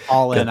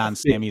 All in on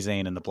Sami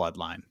Zayn and the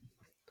Bloodline.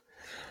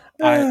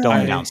 Don't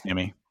let me down,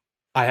 Sammy.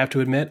 I have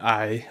to admit,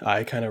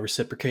 I kind of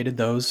reciprocated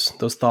those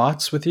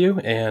thoughts with you,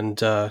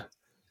 and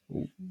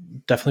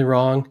definitely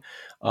wrong.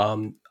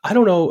 I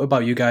don't know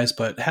about you guys,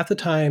 but half the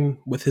time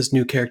with his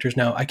new characters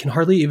now, I can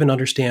hardly even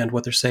understand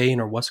what they're saying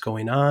or what's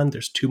going on.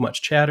 There's too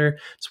much chatter.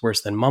 It's worse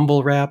than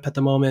mumble rap at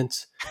the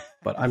moment.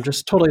 But I'm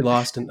just totally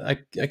lost, and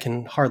I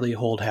can hardly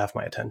hold half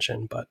my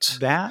attention. But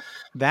that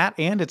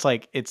and it's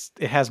like it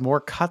has more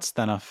cuts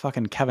than a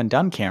fucking Kevin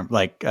Dunn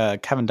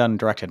Kevin Dunn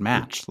directed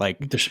match.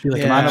 Like there should be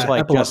like amount of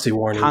like epilepsy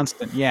warning.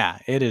 Constant. Yeah,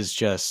 it is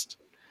just.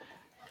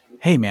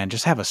 Hey man,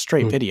 just have a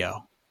straight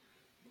video.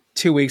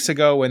 2 weeks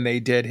ago when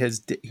they did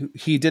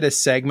he did a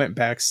segment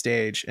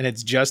backstage, and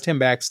it's just him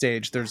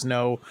backstage.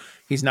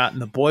 He's not in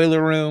the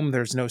boiler room.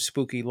 There's no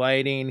spooky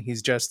lighting.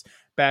 He's just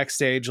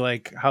backstage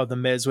like how the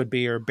Miz would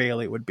be or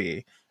Bailey would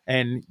be.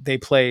 And they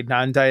played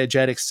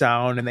non-diegetic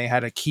sound, and they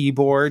had a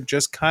keyboard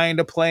just kind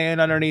of playing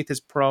underneath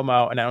his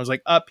promo. And I was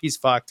like, he's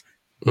fucked.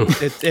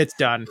 It's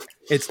done.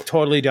 It's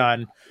totally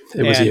done.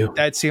 It was you.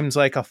 That seems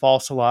like a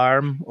false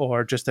alarm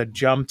or just a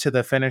jump to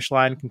the finish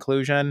line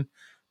conclusion.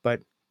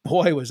 But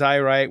boy, was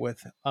I right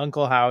with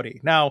Uncle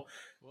Howdy. Now,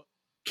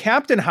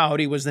 Captain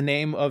Howdy was the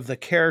name of the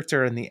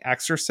character in The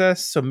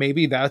Exorcist, so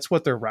maybe that's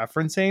what they're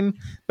referencing.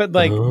 But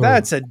like,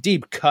 that's a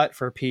deep cut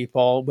for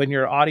people when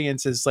your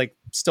audience is like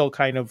still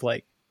kind of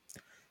like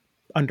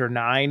under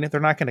 9.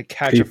 They're not going to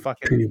catch a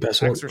fucking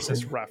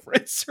Exorcist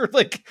reference or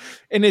like,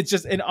 and it's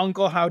just an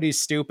Uncle Howdy's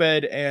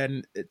stupid,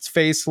 and its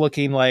face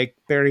looking like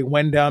Barry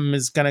Windham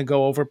is going to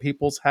go over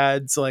people's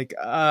heads. Like,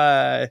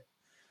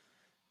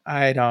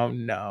 I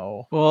don't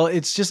know. Well,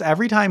 it's just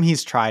every time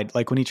he's tried,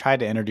 like when he tried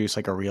to introduce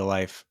like a real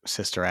life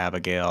Sister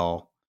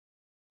Abigail,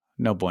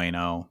 no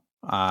bueno.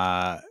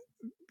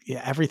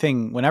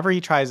 Everything, whenever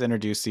he tries to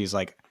introduce these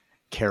like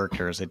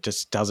characters, it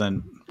just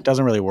doesn't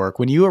really work.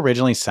 When you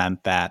originally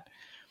sent that,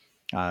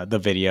 the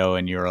video,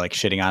 and you were like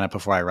shitting on it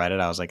before I read it,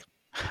 I was like,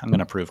 I'm going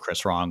to prove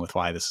Chris wrong with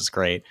why this is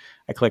great.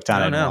 I clicked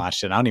on it and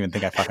watched it. I don't even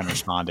think I fucking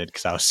responded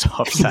because I was so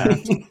upset.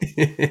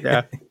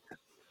 Yeah.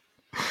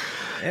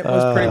 It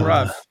was pretty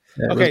rough.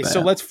 Okay,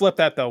 so let's flip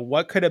that though.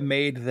 What could have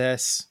made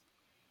this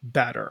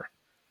better?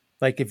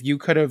 Like if you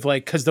could have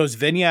because those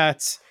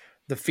vignettes,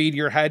 the feed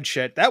your head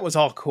shit, that was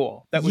all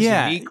cool. That was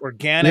unique,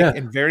 organic,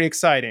 and very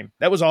exciting.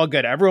 That was all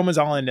good. Everyone was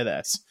all into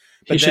this.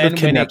 But then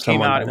when it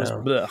came out, it was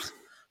blech.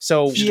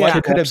 So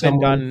what could have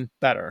been done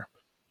better?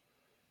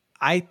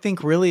 I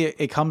think really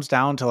it comes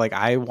down to like,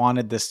 I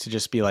wanted this to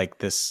just be like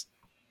this,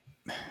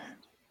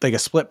 like a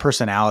split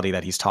personality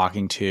that he's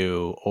talking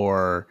to,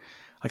 or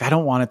like, I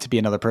don't want it to be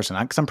another person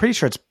because I'm pretty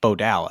sure it's Bo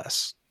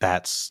Dallas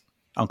that's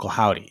Uncle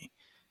Howdy.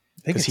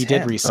 because he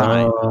did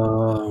resign.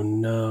 Oh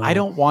no! I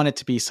don't want it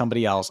to be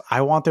somebody else.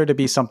 I want there to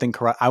be something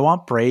correct. I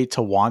want Bray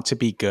to want to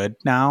be good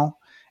now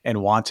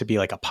and want to be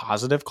like a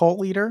positive cult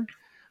leader,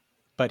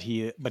 but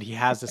he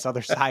has this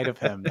other side of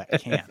him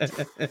that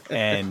can't,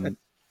 and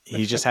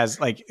he just has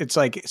like, it's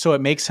like, so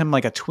it makes him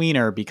like a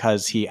tweener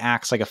because he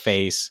acts like a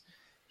face.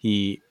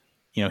 He,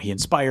 he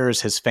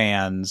inspires his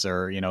fans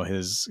or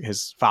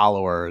his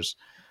followers,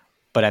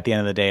 but at the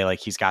end of the day, like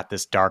he's got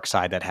this dark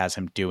side that has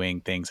him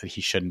doing things that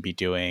he shouldn't be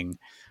doing,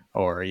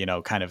 or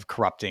kind of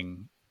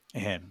corrupting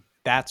him.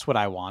 That's what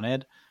I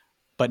wanted.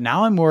 But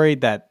now I'm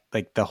worried that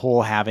like the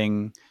whole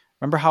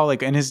remember how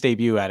like in his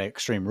debut at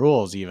Extreme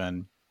Rules,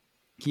 even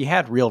he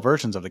had real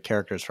versions of the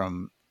characters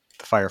from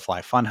the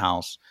Firefly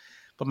Funhouse.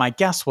 But my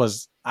guess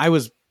was I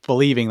was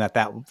believing that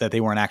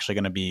they weren't actually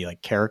going to be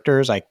like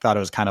characters. I thought it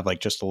was kind of like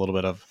just a little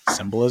bit of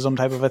symbolism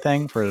type of a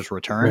thing for his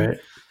return.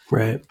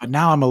 Right. But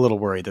now I'm a little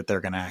worried that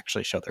they're going to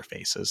actually show their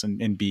faces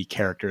and be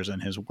characters in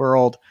his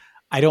world.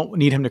 I don't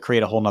need him to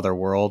create a whole nother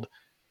world.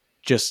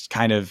 Just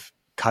kind of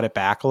cut it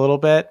back a little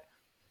bit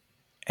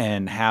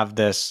and have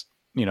this,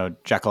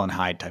 Jekyll and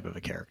Hyde type of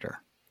a character.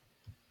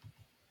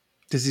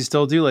 Does he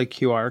still do like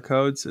QR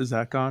codes? Is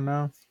that gone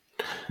now?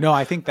 No,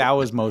 I think that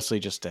was mostly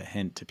just a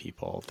hint to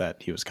people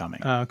that he was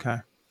coming. Oh, okay.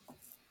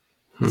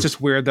 It's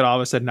just weird that all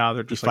of a sudden now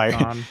they're just like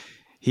gone.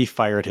 He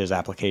fired his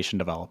application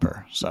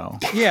developer. So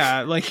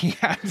yeah, like he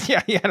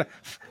had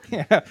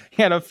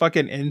a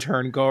fucking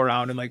intern go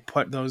around and like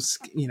put those,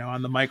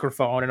 on the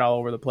microphone and all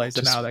over the place.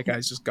 And now that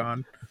guy's just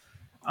gone.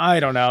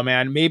 I don't know,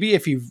 man. Maybe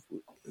if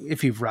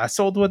you've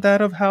wrestled, would that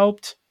have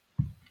helped?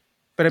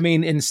 But I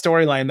mean, in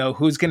storyline though,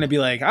 who's going to be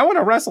like, I want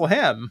to wrestle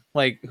him?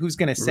 Like, who's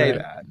going to say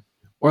that?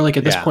 Or like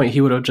at this point,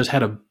 he would have just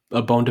had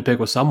a bone to pick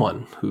with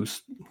someone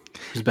who's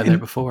been there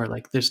before.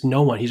 Like, there's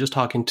no one. He's just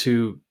talking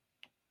to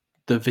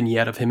the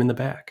vignette of him in the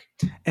back.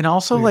 And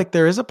also, like,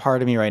 there is a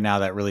part of me right now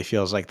that really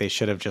feels like they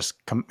should have just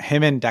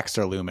him and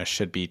Dexter Lumis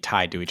should be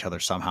tied to each other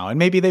somehow. And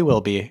maybe they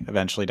will be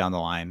eventually down the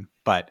line.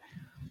 But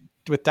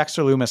with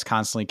Dexter Lumis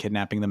constantly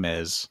kidnapping The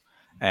Miz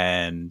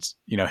and,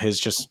 his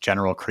just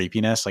general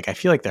creepiness, like, I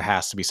feel like there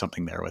has to be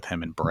something there with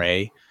him and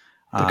Bray.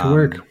 That could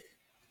work.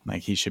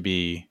 Like, he should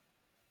be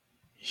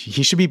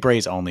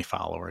Bray's only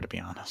follower, to be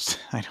honest.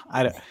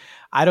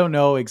 I don't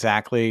know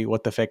exactly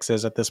what the fix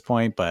is at this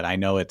point, but I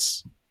know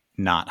it's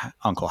not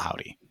Uncle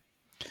Howdy.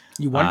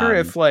 You wonder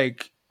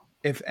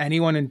if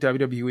anyone in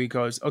WWE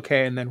goes,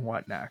 okay, and then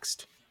what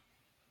next?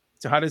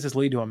 So how does this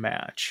lead to a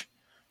match?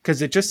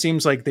 Because it just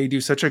seems like they do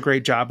such a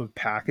great job of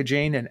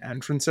packaging and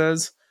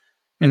entrances.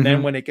 And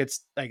then when it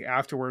gets like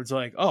afterwards,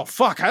 like, oh,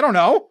 fuck, I don't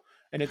know.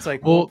 And it's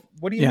like, well,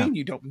 what do you mean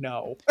you don't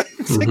know?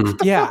 It's like, what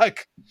the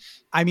fuck?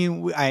 I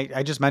mean,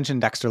 I just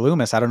mentioned Dexter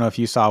Lumis. I don't know if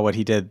you saw what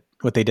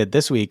they did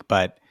this week,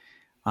 but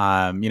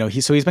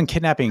he's been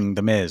kidnapping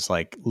The Miz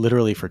like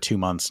literally for 2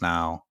 months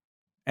now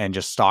and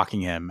just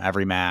stalking him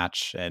every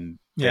match. And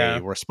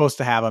they were supposed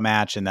to have a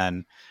match, and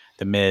then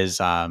The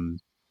Miz,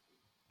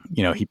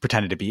 he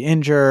pretended to be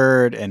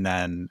injured and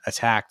then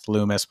attacked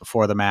Lumis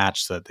before the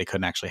match so that they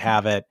couldn't actually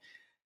have it.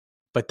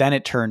 But then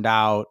it turned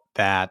out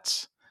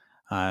that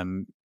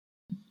The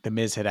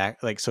Miz had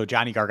so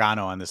Johnny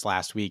Gargano on this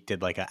last week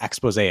did like an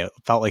expose. It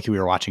felt like we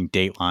were watching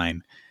Dateline,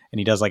 and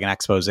he does like an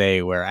expose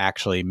where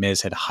actually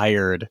Miz had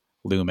hired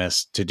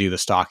Lumis to do the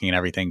stalking and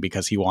everything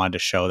because he wanted to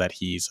show that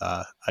he's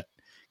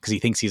because he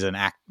thinks he's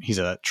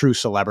a true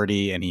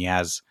celebrity and he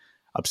has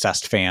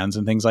obsessed fans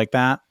and things like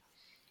that.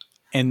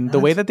 And the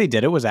way that they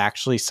did it was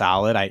actually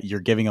solid. You're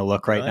giving a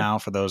look right now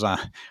for those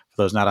not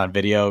on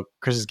video.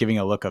 Chris is giving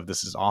a look of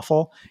this is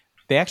awful.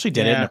 They actually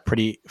did it in a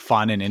pretty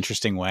fun and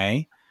interesting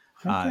way.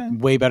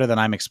 Way better than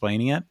I'm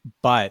explaining it,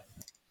 but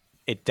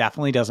it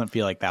definitely doesn't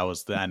feel like that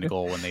was the end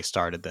goal when they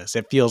started this.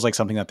 It feels like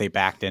something that they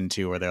backed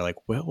into where they're like,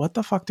 what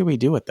the fuck do we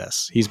do with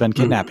this? He's been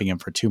kidnapping him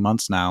for 2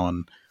 months now,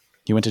 and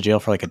he went to jail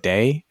for like a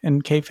day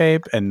in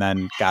kayfabe and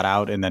then got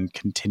out and then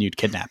continued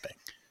kidnapping.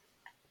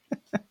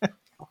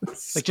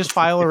 Like, just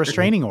file a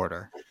restraining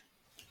order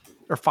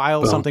or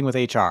file something with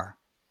HR.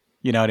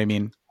 You know what I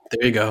mean?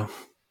 There you go.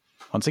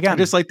 Once again, I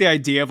just like the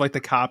idea of like the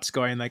cops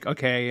going like,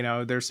 okay,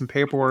 there's some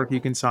paperwork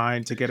you can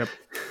sign to get a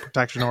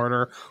protection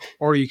order,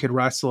 or you could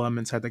wrestle him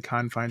inside the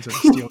confines of a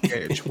steel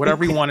cage.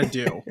 Whatever you want to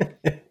do.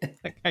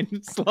 Like, I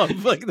just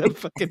love like the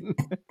fucking.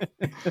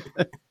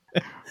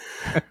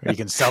 You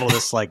can settle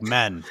this like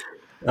men.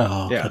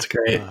 Oh, yeah, that's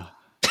great.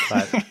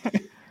 But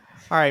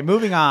all right,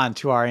 moving on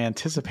to our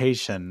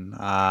anticipation.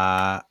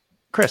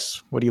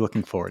 Chris, what are you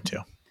looking forward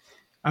to?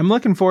 I'm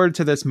looking forward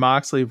to this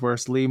Moxley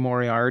versus Lee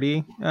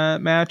Moriarty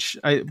match.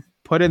 I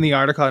put in the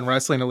article on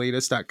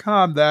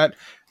WrestlingElitist.com that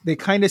they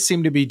kind of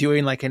seem to be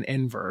doing like an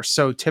inverse.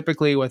 So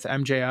typically with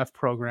MJF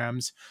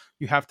programs,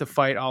 you have to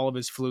fight all of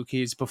his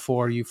flukies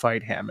before you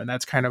fight him. And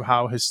that's kind of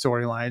how his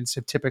storylines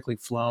have typically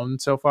flown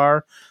so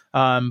far.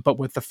 But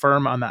with the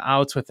Firm on the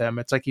outs with him,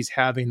 it's like he's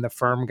having the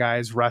Firm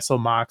guys wrestle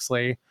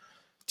Moxley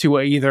to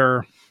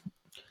either,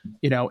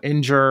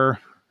 injure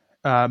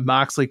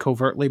Moxley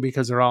covertly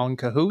because they're all in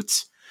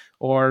cahoots,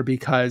 or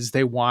because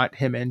they want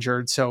him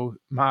injured so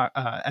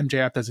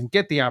MJF doesn't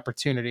get the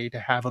opportunity to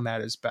have him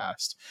at his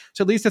best.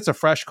 So at least it's a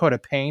fresh coat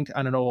of paint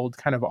on an old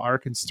kind of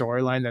arc and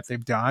storyline that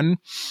they've done.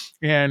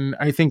 And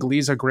I think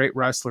Lee's a great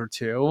wrestler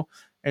too,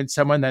 and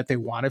someone that they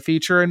want to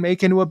feature and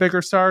make into a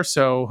bigger star.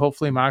 So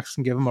hopefully Mox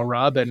can give him a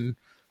rub, and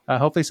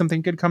hopefully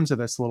something good comes of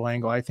this little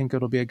angle. I think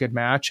it'll be a good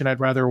match, and I'd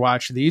rather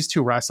watch these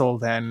two wrestle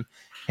than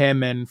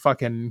him and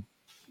fucking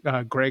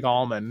Greg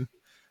Allman,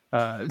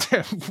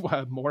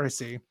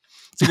 Morrissey.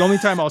 It's the only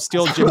time I'll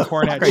steal Jim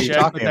Cornette shit,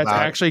 but that's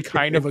actually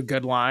kind of a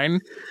good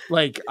line.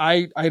 Like,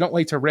 I don't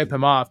like to rip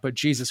him off, but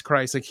Jesus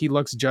Christ, like, he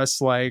looks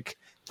just like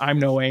I'm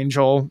No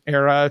Angel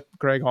era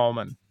Greg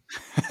Allman.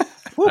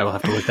 I will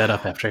have to look that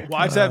up after.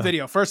 Watch that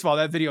video. First of all,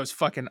 that video is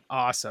fucking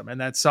awesome, and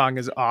that song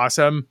is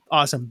awesome.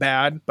 Awesome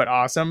bad, but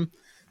awesome.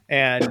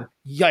 And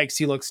yikes,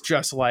 he looks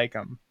just like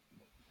him.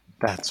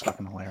 That's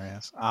fucking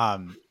hilarious.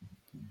 I'm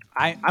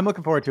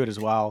looking forward to it as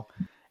well.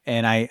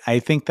 And I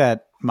think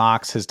that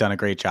Mox has done a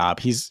great job.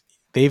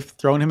 They've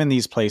thrown him in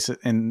these places,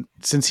 and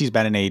since he's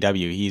been in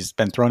AEW, he's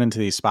been thrown into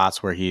these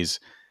spots where he's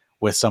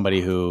with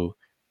somebody who,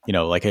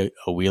 like a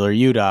Wheeler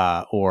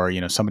Yuta, or,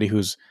 somebody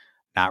who's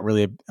not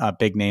really a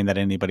big name that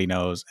anybody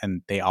knows.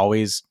 And they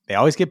always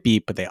get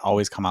beat, but they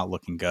always come out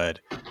looking good.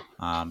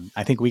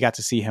 I think we got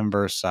to see him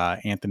versus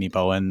Anthony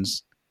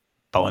Bowens.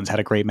 Bowens had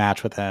a great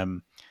match with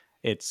him.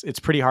 It's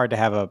pretty hard to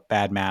have a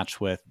bad match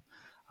with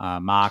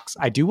Mox.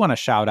 I do want to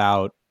shout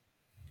out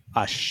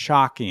a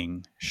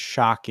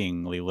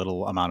shockingly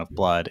little amount of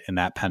blood in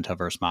that Penta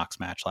versus Mox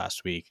match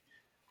last week.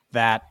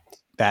 That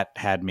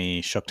had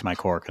me shook to my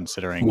core,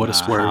 considering what a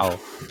swerve. How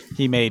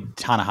he made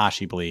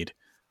Tanahashi bleed.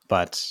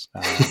 But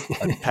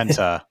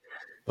Penta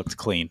looked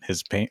clean.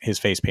 His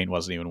face paint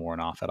wasn't even worn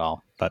off at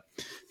all. But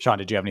Sean,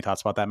 did you have any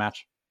thoughts about that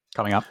match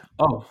coming up?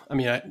 Oh, I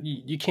mean,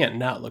 you can't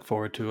not look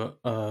forward to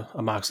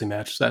a Moxley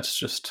match. That's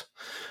just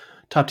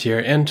top tier.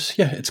 And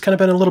yeah, it's kind of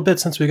been a little bit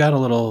since we got a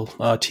little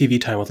TV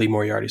time with Lee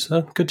Moriarty.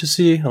 So good to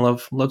see. I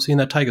love seeing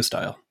that Taiga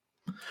style.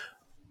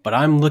 But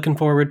I'm looking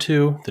forward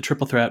to the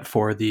triple threat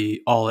for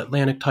the All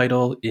Atlantic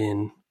title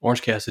in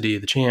Orange Cassidy,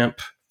 the champ,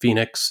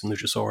 Phoenix, and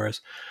Luchasaurus.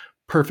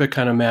 Perfect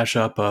kind of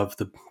mashup of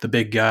the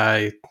big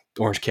guy,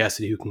 Orange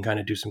Cassidy, who can kind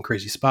of do some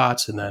crazy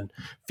spots, and then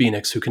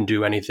Phoenix, who can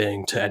do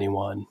anything to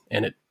anyone,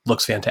 and it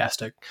looks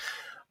fantastic.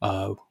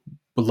 Would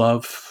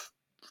love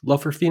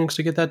for Phoenix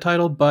to get that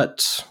title,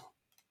 but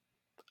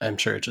I'm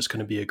sure it's just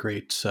going to be a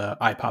great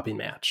eye-popping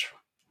match.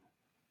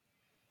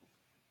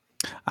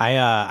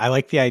 I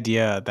like the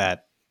idea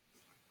that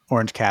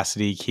Orange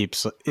Cassidy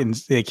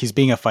he's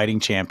being a fighting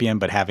champion,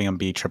 but having him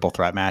be triple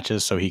threat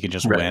matches so he can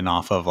just win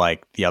off of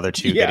like the other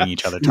two getting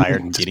each other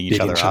tired and beating each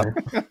other up.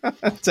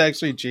 It's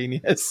actually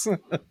genius.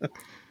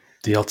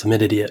 The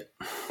ultimate idiot.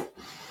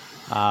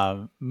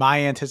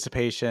 My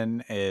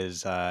anticipation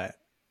is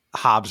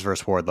Hobbs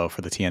versus Wardlow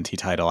for the TNT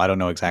title. I don't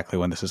know exactly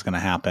when this is going to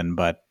happen,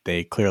 but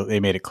they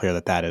made it clear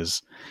that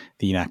is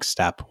the next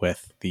step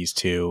with these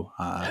two.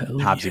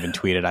 Hobbs even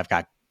tweeted, "I've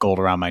got gold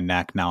around my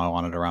neck. Now I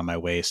want it around my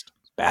waist."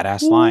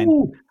 Badass line.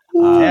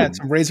 Yeah, it's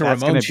some Razor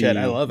Ramon shit.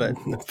 I love it.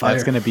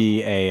 That's going to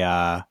be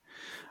a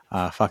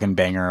fucking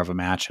banger of a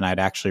match, and I'd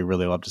actually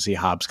really love to see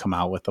Hobbs come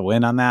out with the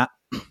win on that.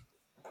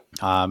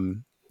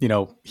 Him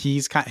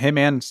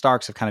and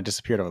Starks have kind of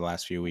disappeared over the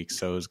last few weeks,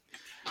 so it was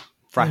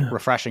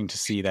refreshing to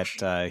see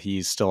that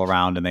he's still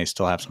around and they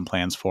still have some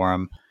plans for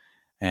him,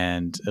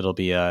 and it'll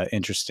be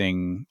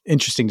interesting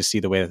to see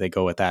the way that they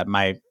go with that.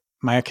 My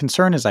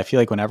concern is I feel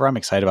like whenever I'm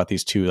excited about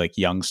these two like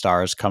young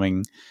stars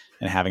coming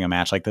and having a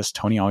match like this,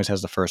 Tony always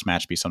has the first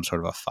match be some sort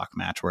of a fuck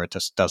match where it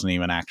just doesn't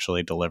even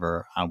actually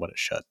deliver on what it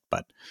should.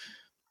 But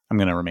I'm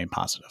going to remain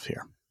positive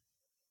here.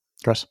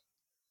 Chris?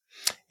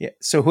 Yeah.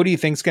 So who do you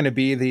think is going to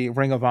be the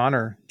Ring of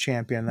Honor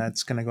champion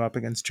that's going to go up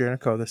against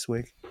Jericho this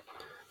week?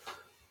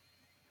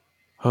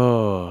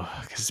 Oh,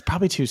 because it's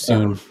probably too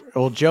soon.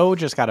 Well, Joe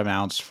just got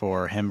announced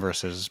for him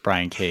versus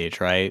Brian Cage,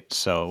 right?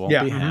 So it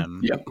won't be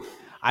him. Yep.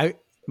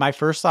 My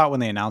first thought when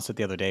they announced it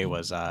the other day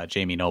was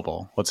Jamie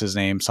Noble. What's his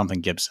name?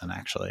 Something Gibson,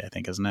 actually, I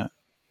think, isn't it?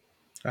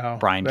 Oh,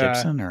 Brian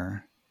Gibson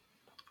or?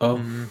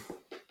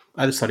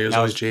 I just thought he was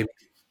always Jamie.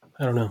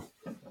 I don't know.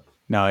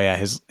 No, yeah,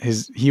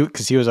 because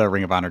he was a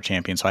Ring of Honor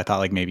champion, so I thought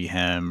like maybe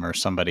him or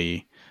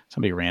somebody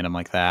random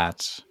like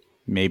that.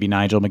 Maybe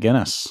Nigel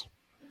McGuinness.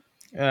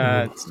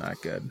 It's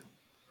not good.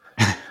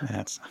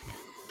 That's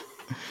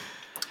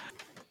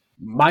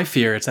my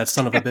fear. It's that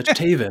son of a bitch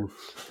Taven.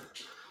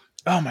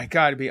 Oh my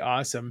god, it'd be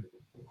awesome.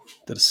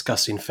 The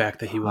disgusting fact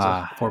that he was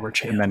a former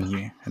champ,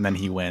 and then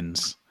he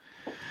wins.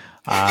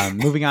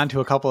 Moving on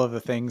to a couple of the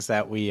things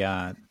that we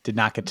did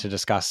not get to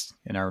discuss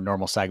in our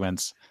normal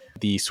segments.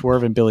 The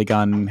Swerve and Billy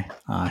Gunn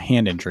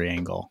hand injury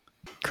angle.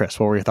 Chris,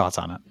 what were your thoughts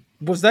on it?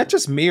 Was that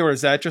just me, or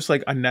is that just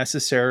like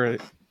unnecessarily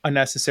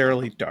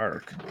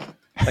dark?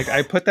 Like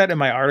I put that in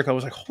my article. I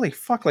was like, holy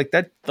fuck, like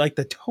that, like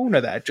the tone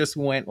of that just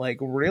went like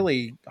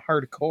really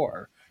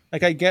hardcore.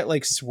 Like I get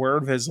like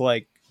Swerve is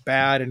like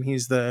bad and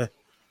he's the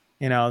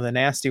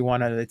nasty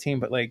one out of the team,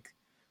 but like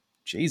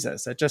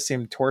Jesus, that just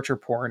seemed torture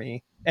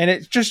porny. And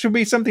it just should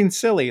be something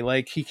silly,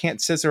 like he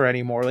can't scissor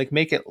anymore. Like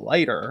make it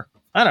lighter.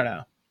 I don't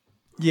know.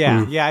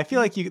 Yeah. I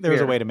feel like there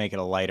was a Weird. way to make it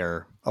a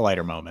lighter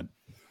moment.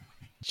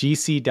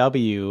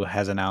 GCW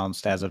has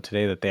announced as of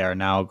today that they are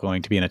now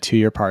going to be in a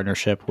 2-year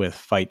partnership with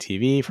Fight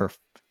TV for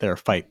their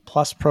Fight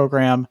Plus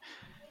program.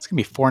 It's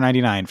going to be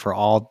 $4.99 for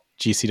all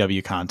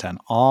GCW content,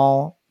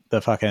 all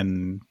the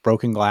fucking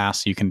broken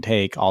glass you can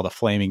take, all the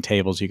flaming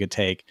tables you could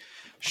take.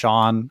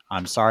 Sean,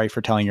 I'm sorry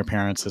for telling your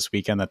parents this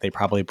weekend that they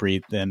probably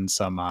breathed in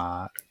some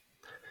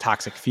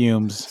toxic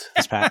fumes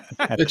at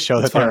the show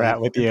that they were at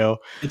with you.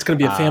 It's going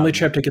to be a family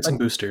trip to get some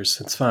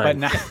boosters. It's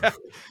fine.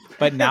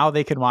 But now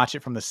they can watch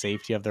it from the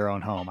safety of their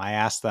own home. I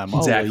asked them,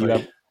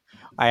 exactly.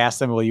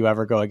 will you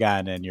ever go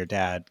again? And your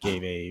dad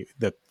gave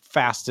the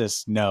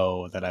fastest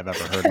no that I've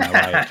ever heard in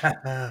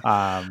my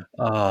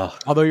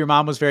life. Although your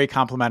mom was very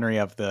complimentary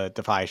of the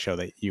Defy show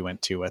that you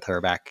went to with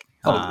her back.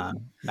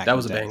 That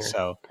was a banger.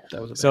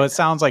 So it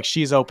sounds like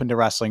she's open to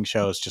wrestling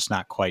shows, just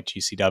not quite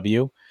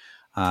GCW.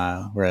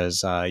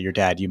 Whereas your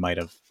dad, you might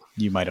have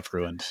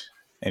ruined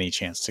any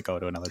chance to go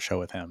to another show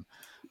with him.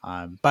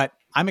 But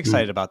I'm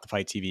excited about the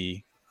Fight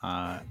TV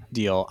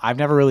deal. I've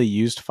never really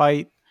used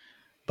Fight,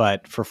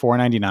 but for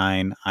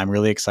 $4.99, I'm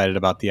really excited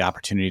about the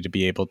opportunity to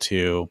be able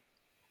to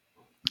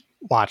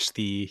watch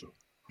the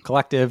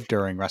collective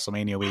during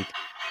WrestleMania week.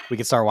 We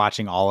can start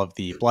watching all of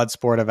the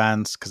Bloodsport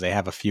events because they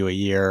have a few a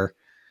year.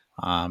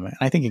 And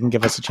I think it can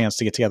give us a chance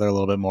to get together a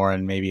little bit more,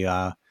 and maybe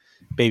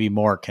Baby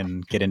Moore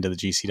can get into the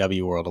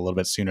GCW world a little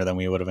bit sooner than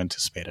we would have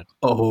anticipated.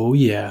 Oh,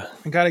 yeah.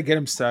 I got to get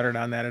him started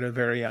on that at a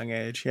very young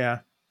age. Yeah.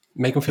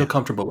 Make him feel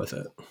comfortable with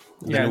it.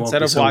 Yeah.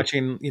 Instead of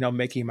watching,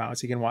 Mickey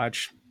Mouse, he can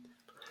watch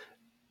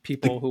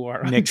people who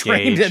are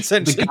untrained and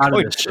essentially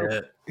going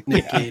through.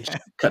 Nick Gage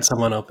cut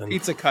someone open.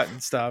 Pizza cut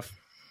and stuff.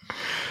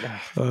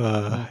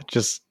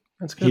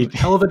 That's good.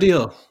 Hell of a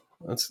deal.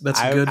 That's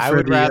good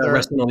for the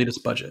Wrestling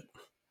Elitist budget.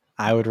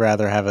 I would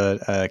rather have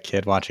a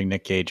kid watching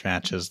Nick Gage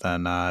matches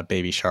than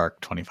Baby Shark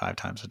 25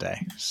 times a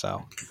day.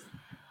 So,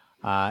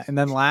 and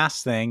then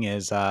last thing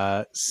is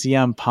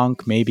CM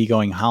Punk may be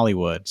going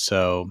Hollywood.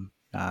 So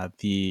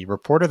the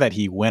reporter that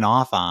he went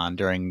off on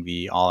during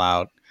the All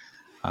Out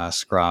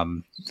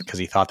scrum because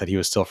he thought that he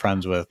was still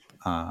friends with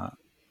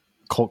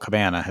Colt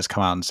Cabana has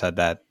come out and said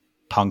that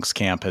Punk's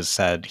camp has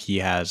said he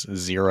has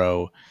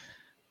zero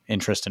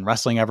interest in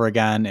wrestling ever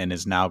again and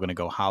is now going to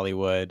go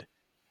Hollywood.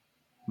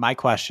 My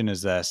question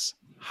is this: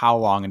 how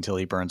long until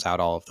he burns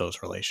out all of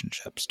those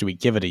relationships? Do we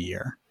give it a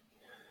year?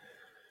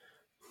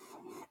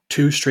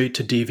 2 straight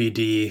to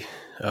DVD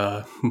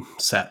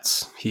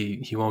sets.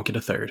 He won't get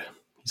a third.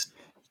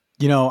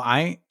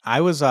 I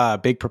was a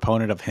big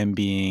proponent of him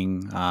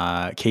being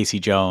Casey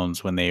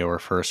Jones when they were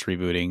first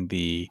rebooting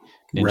the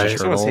Ninja Turtles.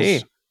 So was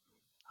he.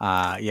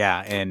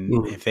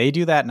 If they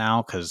do that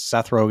now, because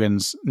Seth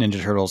Rogen's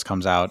Ninja Turtles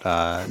comes out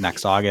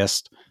next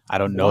August, I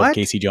don't know if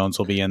Casey Jones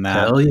will be in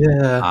that. Hell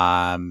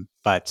yeah!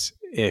 But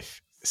if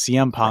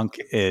CM Punk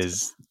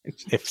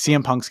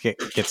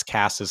gets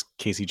cast as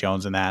Casey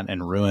Jones in that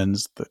and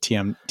ruins the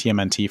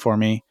TMNT for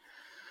me,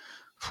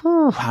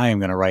 I am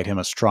going to write him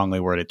a strongly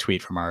worded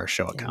tweet from our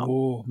show account.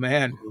 Oh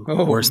man,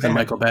 worse than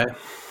Michael Bay.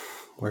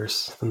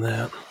 Worse than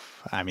that.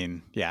 I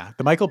mean, yeah,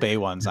 the Michael Bay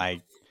ones,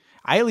 I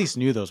at least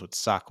knew those would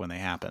suck when they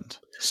happened.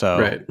 So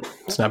right,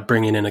 it's not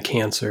bringing in a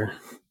cancer.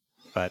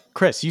 But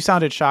Chris, you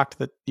sounded shocked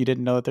that you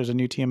didn't know that there's a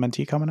new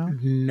TMNT coming out.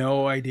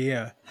 No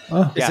idea.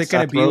 Is it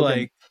going to be Rogen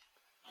like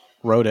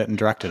wrote it and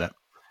directed it?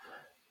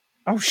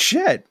 Oh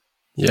shit!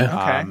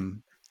 Yeah. Okay.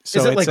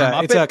 So is it like a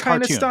Muppet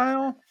kind of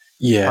style?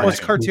 Yeah. Oh,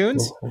 it's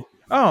cartoons.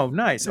 Oh,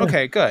 nice. Yeah.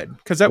 Okay, good.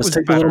 Because that was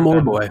take a little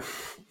more, boy.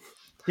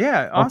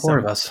 Yeah, awesome. All 4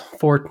 of us,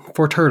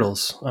 four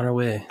turtles on our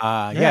way.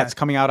 It's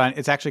coming out on.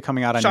 It's actually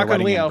coming out on your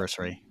wedding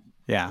anniversary.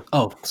 Yeah.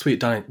 Oh,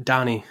 sweet,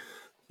 Donnie.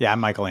 Yeah, I'm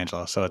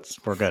Michelangelo, so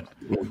we're good.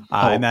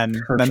 And then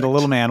the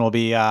little man will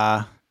be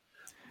Raph.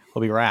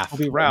 Will be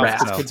Ralph.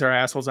 Because kids are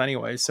assholes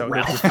anyway, so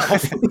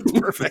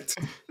perfect.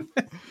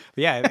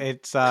 Yeah,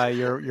 it's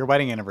your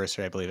wedding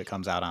anniversary, I believe it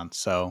comes out on.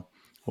 So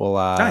we'll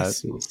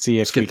see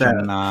if we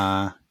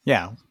can.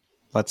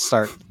 Let's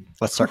start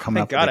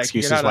coming up with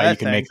excuses why you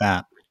can make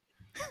that.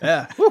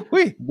 Yeah.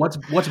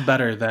 What's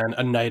better than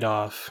a night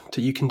off?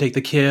 You can take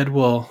the kid.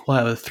 We'll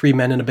have 3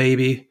 men and a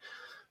baby.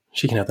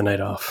 She can have the night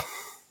off.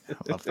 I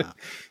love that.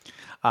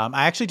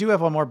 I actually do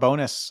have one more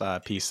bonus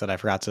piece that I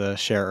forgot to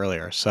share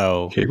earlier.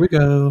 So here we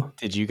go.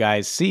 Did you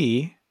guys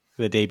see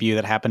the debut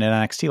that happened in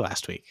NXT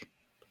last week?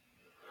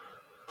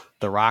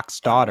 The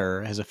Rock's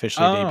daughter has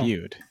officially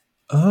debuted.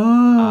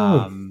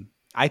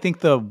 I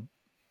think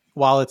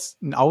while it's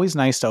always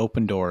nice to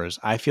open doors,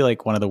 I feel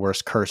like one of the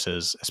worst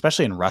curses,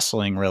 especially in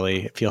wrestling,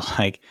 really, it feels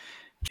like,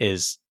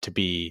 is to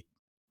be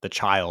the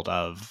child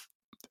of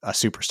a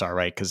superstar,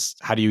 right? Because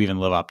how do you even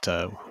live up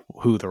to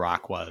who The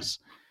Rock was?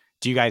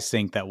 Do you guys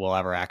think that we'll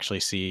ever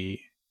actually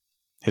see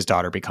his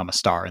daughter become a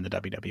star in the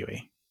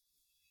WWE?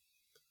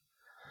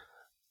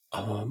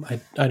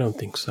 I don't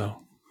think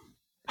so.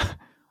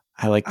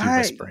 I like you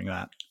whispering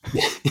that.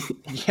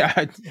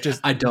 Yeah,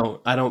 I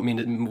don't mean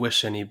to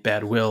wish any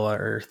bad will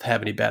or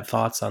have any bad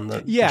thoughts on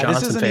the Yeah,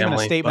 Johnson this isn't family, even a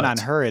statement on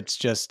her. It's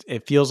just,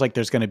 it feels like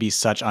there's going to be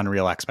such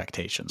unreal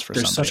expectations for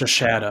there's somebody. such a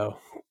shadow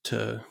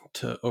to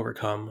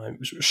overcome.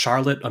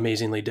 Charlotte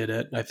amazingly did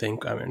it, I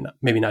think. I mean,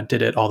 maybe not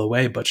did it all the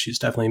way, but she's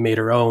definitely made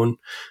her own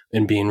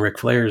in being Ric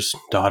Flair's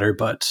daughter.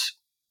 But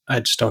I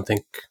just don't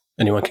think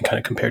anyone can kind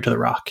of compare to The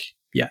Rock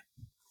yet.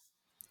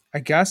 I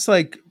guess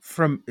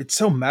it's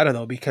so meta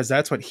though, because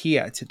that's what he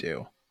had to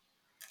do.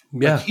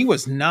 Yeah. Like, he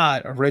was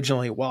not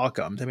originally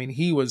welcomed. I mean,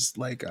 he was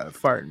like a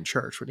fart in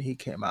church when he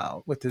came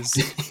out with his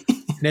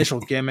initial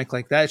gimmick.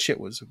 Like, that shit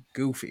was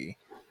goofy.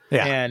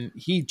 Yeah. And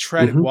he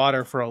treaded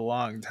water for a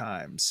long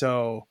time.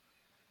 So,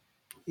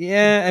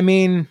 yeah, I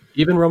mean,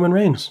 even Roman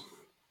Reigns.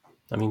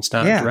 I mean, it's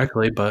not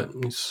directly, but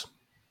he's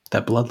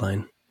that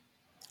bloodline.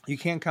 You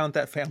can't count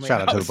that family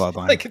Shout out to the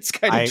bloodline. Like, it's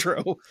kind of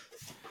true.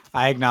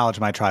 I acknowledge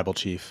my tribal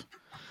chief.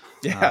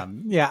 Yeah.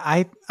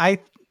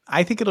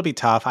 I think it'll be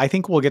tough. I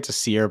think we'll get to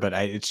see her, but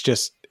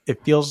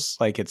it feels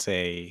like it's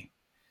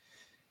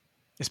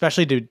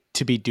especially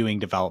to be doing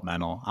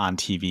developmental on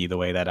TV the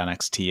way that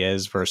NXT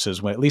is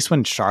versus at least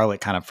when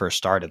Charlotte kind of first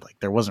started, like,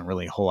 there wasn't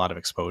really a whole lot of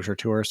exposure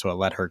to her. So it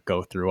let her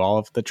go through all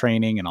of the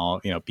training and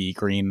all, be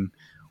green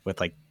with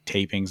like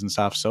tapings and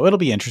stuff. So it'll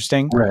be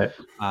interesting. Right.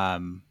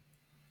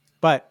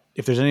 But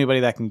if there's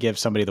anybody that can give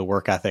somebody the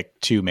work ethic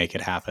to make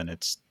it happen,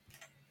 it's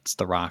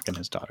The Rock and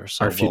his daughter.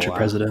 So our future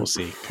president. We'll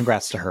see.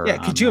 Congrats to her. Yeah.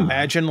 Could you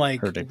imagine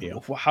her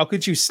debut? How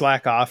could you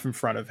slack off in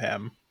front of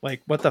him?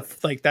 Like, what the,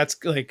 that's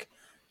like,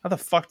 how the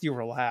fuck do you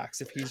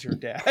relax if he's your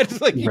dad?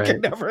 Like, you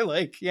can never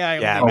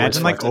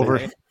imagine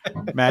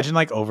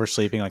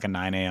oversleeping like a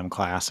 9 a.m.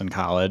 class in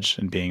college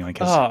and being like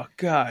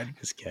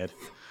his kid.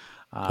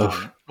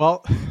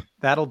 Well,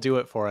 that'll do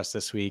it for us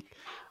this week.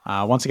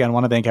 Once again, I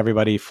want to thank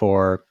everybody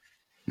for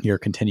your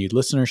continued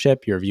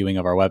listenership, your viewing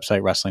of our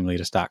website,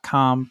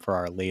 WrestlingLeadus.com, for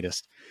our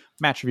latest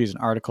match reviews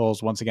and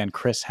articles. Once again,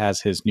 Chris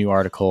has his new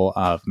article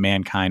of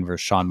Mankind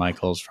versus Shawn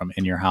Michaels from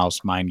In Your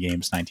House, Mind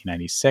Games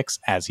 1996,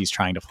 as he's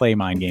trying to play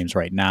Mind Games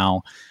right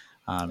now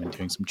and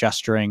doing some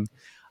gesturing,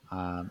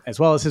 as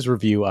well as his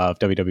review of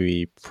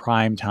WWE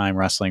Primetime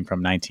Wrestling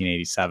from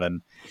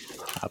 1987.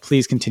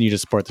 Please continue to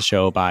support the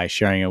show by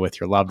sharing it with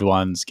your loved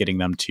ones, getting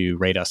them to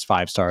rate us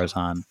 5 stars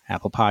on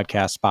Apple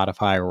Podcasts,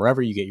 Spotify, or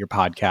wherever you get your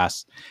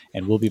podcasts.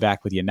 And we'll be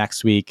back with you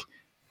next week.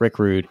 Rick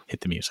Rude,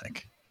 hit the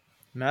music.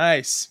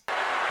 Nice.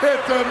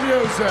 Hit the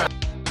music.